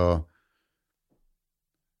säga.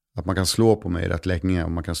 Att man kan slå på mig rätt länge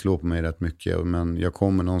och man kan slå på mig rätt mycket. Men jag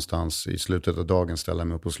kommer någonstans i slutet av dagen ställa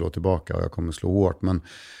mig upp och slå tillbaka och jag kommer slå hårt. Men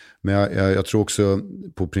jag tror också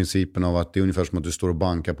på principen av att det är ungefär som att du står och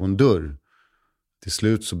bankar på en dörr. Till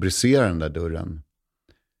slut så briserar den där dörren.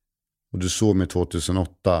 Och du såg mig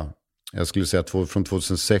 2008. Jag skulle säga att från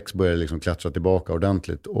 2006 började jag liksom klättra tillbaka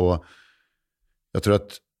ordentligt. Och jag tror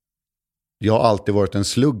att jag har alltid varit en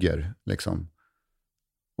slugger. Liksom.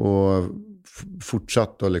 Och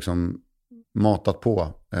fortsatt och liksom matat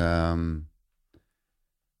på.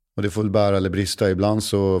 Och det får väl bära eller brista. Ibland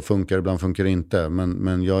så funkar det, ibland funkar det inte.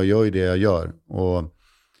 Men jag gör ju det jag gör.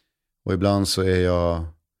 Och ibland så är jag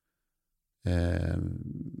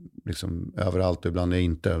liksom överallt och ibland är jag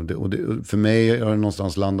inte. Och för mig har det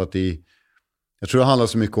någonstans landat i, jag tror det handlar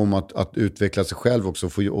så mycket om att utveckla sig själv också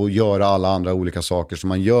och göra alla andra olika saker som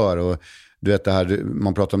man gör. Och du vet det här,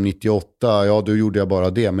 man pratar om 98, ja då gjorde jag bara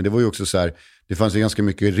det. Men det var ju också så här, det fanns ju ganska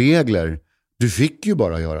mycket regler. Du fick ju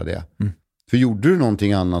bara göra det. För gjorde du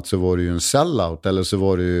någonting annat så var du ju en sellout, eller så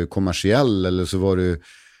var du kommersiell, eller så var du,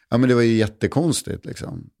 ja men det var ju jättekonstigt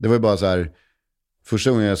liksom. Det var ju bara så här,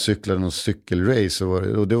 första gången jag cyklade någon cykelrace,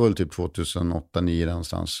 och det var väl typ 2008-2009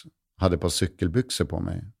 någonstans, hade ett par cykelbyxor på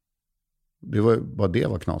mig. Det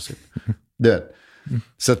var knasigt.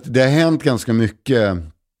 Så att det har hänt ganska mycket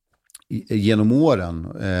genom åren.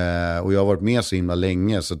 Och jag har varit med så himla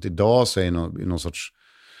länge. Så att idag så är någon sorts...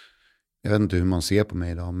 Jag vet inte hur man ser på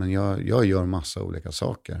mig idag. Men jag gör massa olika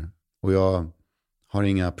saker. Och jag har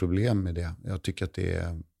inga problem med det. Jag tycker att det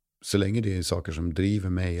är... Så länge det är saker som driver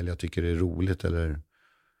mig. Eller jag tycker det är roligt. Eller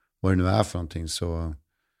vad det nu är för någonting. Så,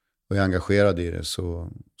 och jag är engagerad i det. Så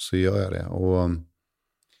gör jag det. Och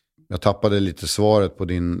jag tappade lite svaret på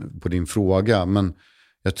din fråga. Men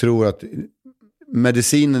jag tror att...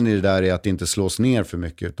 Medicinen i det där är att inte slås ner för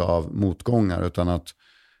mycket av motgångar. Utan att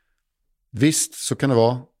visst så kan det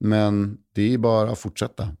vara. Men det är bara att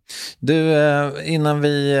fortsätta. Du, innan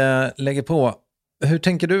vi lägger på. Hur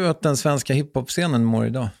tänker du att den svenska hiphop-scenen mår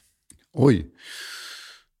idag? Oj.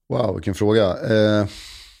 Wow, vilken fråga.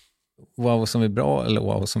 Wow som är bra eller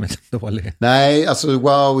wow som är dålig? Nej, alltså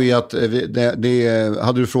wow är att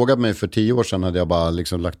hade du frågat mig för 10 år sedan hade jag bara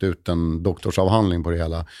liksom lagt ut en doktorsavhandling på det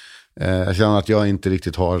hela. Jag känner att jag inte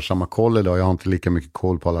riktigt har samma koll idag. Jag har inte lika mycket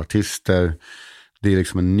koll på alla artister. Det är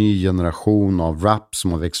liksom en ny generation av rap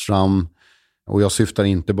som har växt fram. Och jag syftar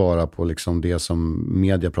inte bara på liksom det som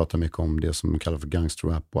media pratar mycket om. Det som kallas för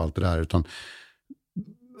gangsterrap och allt det där. Utan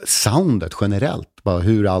soundet generellt. Bara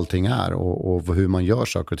hur allting är och hur man gör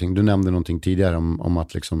saker och ting. Du nämnde någonting tidigare om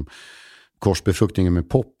att liksom korsbefruktningen med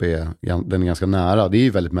pop den är ganska nära. Det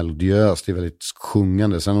är väldigt melodiöst, det är väldigt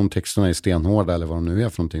sjungande. Sen om texterna är stenhårda eller vad de nu är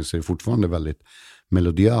för någonting så är det fortfarande väldigt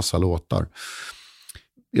melodiösa låtar.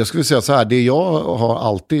 Jag skulle säga så här, det jag har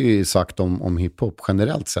alltid sagt om hiphop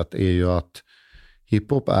generellt sett är ju att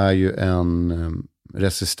hiphop är ju en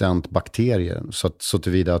resistent bakterie. Så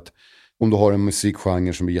tillvida att om du har en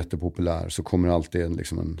musikgenre som är jättepopulär så kommer alltid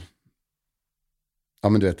liksom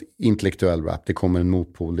intellektuell rap. Det kommer en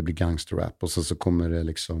motpol, det blir gangsterrap. Och så kommer det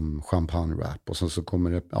liksom champagne-rap. Och så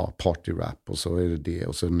kommer det party-rap. Och så är det.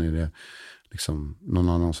 Och sen är det liksom någon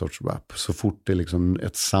annan sorts rap. Så fort det liksom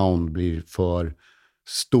ett sound blir för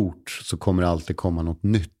stort så kommer det alltid komma något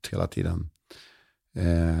nytt hela tiden.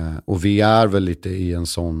 Och vi är väl lite i en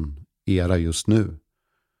sån era just nu.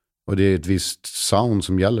 Och det är ett visst sound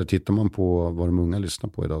som gäller. Tittar man på vad de unga lyssnar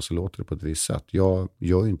på idag så låter det på ett visst sätt. Jag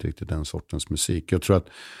gör inte riktigt den sortens musik. Jag tror att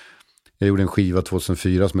jag gjorde en skiva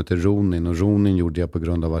 2004 som heter Ronin. Och Ronin gjorde jag på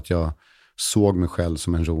grund av att jag såg mig själv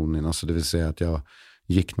som en Ronin. Alltså det vill säga att jag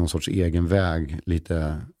gick någon sorts egen väg.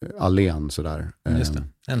 Lite alene sådär. Just det.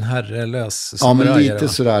 En herrelös. Ja, men lite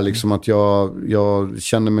sådär liksom att jag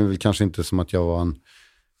kände mig väl kanske inte som att jag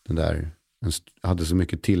var hade så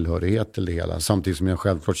mycket tillhörighet till det hela. Samtidigt som jag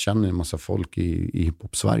självklart känner en massa folk i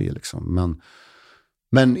hiphop-Sverige. Liksom.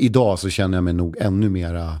 Men idag så känner jag mig nog ännu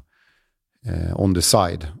mera on the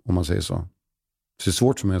side, om man säger så. Så det är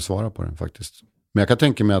svårt för mig att svara på den faktiskt. Men jag kan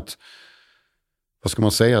tänka mig att, vad ska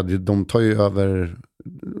man säga, de tar ju över,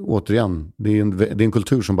 återigen, det är en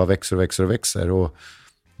kultur som bara växer och växer och växer. Och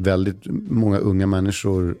väldigt många unga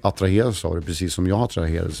människor attraheras av det, precis som jag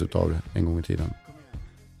attraherades av det en gång i tiden.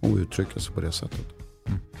 Och uttrycka sig på det sättet.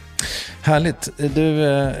 Härligt.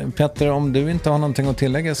 Du, Petter, om du inte har någonting att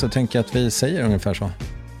tillägga så tänker jag att vi säger ungefär så.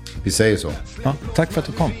 Vi säger så. Ja, tack för att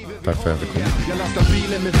du kom. Tack för att jag fick komma. Jag lastar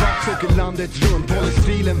bilen med vax, åker landet runt. Håller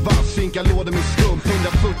stilen vass, finkar lådor med skump.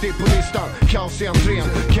 140 på listan, kaos i entrén.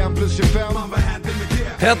 Campus 25, vad händer med det?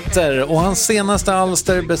 Petter och hans senaste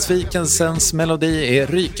alster Besvikelsens melodi är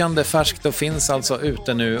rykande färskt och finns alltså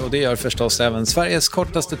ute nu. Och det gör förstås även Sveriges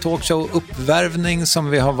kortaste talkshow Uppvärvning som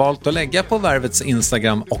vi har valt att lägga på Värvets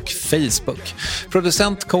Instagram och Facebook.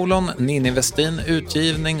 Producent Ninni Westin,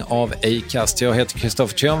 utgivning av Acast. Jag heter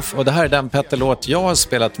Kristoffer Triumf och det här är den Petter-låt jag har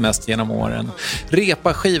spelat mest genom åren.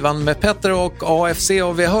 Repa skivan med Petter och AFC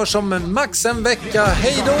och vi hörs om max en vecka.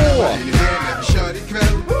 Hej då! Kör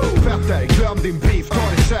ikväll, Petter, glöm din beef,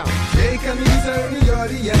 ta det sen. Jag kan visa hur ni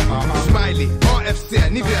gör igen. Smiley, AFC,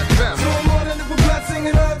 ni vet vem. Så morgonen är på plats,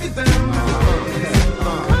 ingen rör vid den.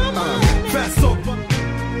 Fäst upp.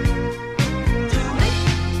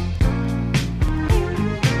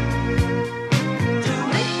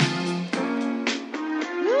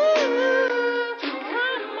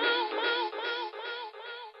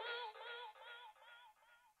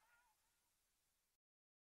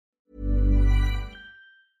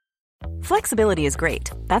 Flexibility is great.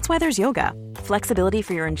 That's why there's yoga. Flexibility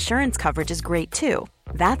for your insurance coverage is great too.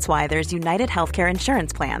 That's why there's United Healthcare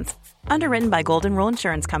Insurance Plans. Underwritten by Golden Rule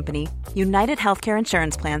Insurance Company, United Healthcare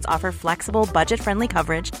Insurance Plans offer flexible, budget-friendly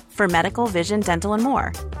coverage for medical, vision, dental, and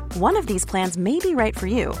more. One of these plans may be right for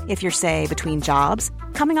you if you're, say, between jobs,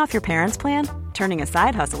 coming off your parents' plan, turning a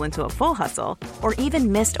side hustle into a full hustle, or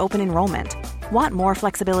even missed open enrollment. Want more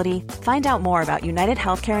flexibility? Find out more about United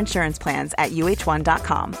Healthcare Insurance Plans at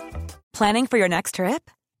uh1.com. Planning for your next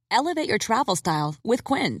trip? Elevate your travel style with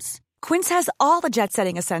Quince. Quince has all the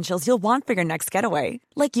jet-setting essentials you'll want for your next getaway,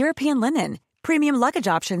 like European linen, premium luggage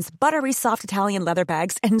options, buttery soft Italian leather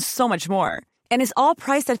bags, and so much more. And is all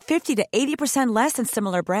priced at 50 to 80% less than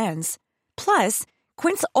similar brands. Plus,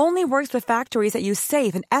 Quince only works with factories that use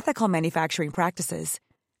safe and ethical manufacturing practices.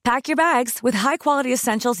 Pack your bags with high-quality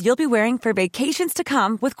essentials you'll be wearing for vacations to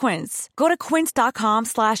come with Quince. Go to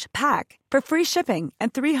quince.com/pack for free shipping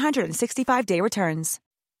and 365-day returns.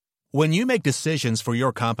 When you make decisions for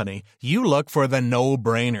your company, you look for the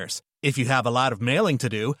no-brainers. If you have a lot of mailing to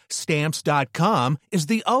do, Stamps.com is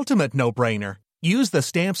the ultimate no-brainer. Use the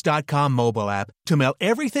Stamps.com mobile app to mail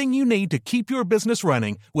everything you need to keep your business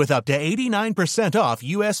running with up to 89% off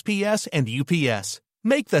USPS and UPS.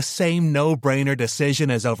 Make the same no-brainer decision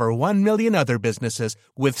as over 1 million other businesses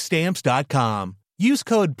with Stamps.com. Use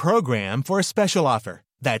code PROGRAM for a special offer.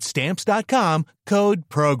 That's Stamps.com, code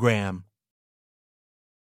PROGRAM.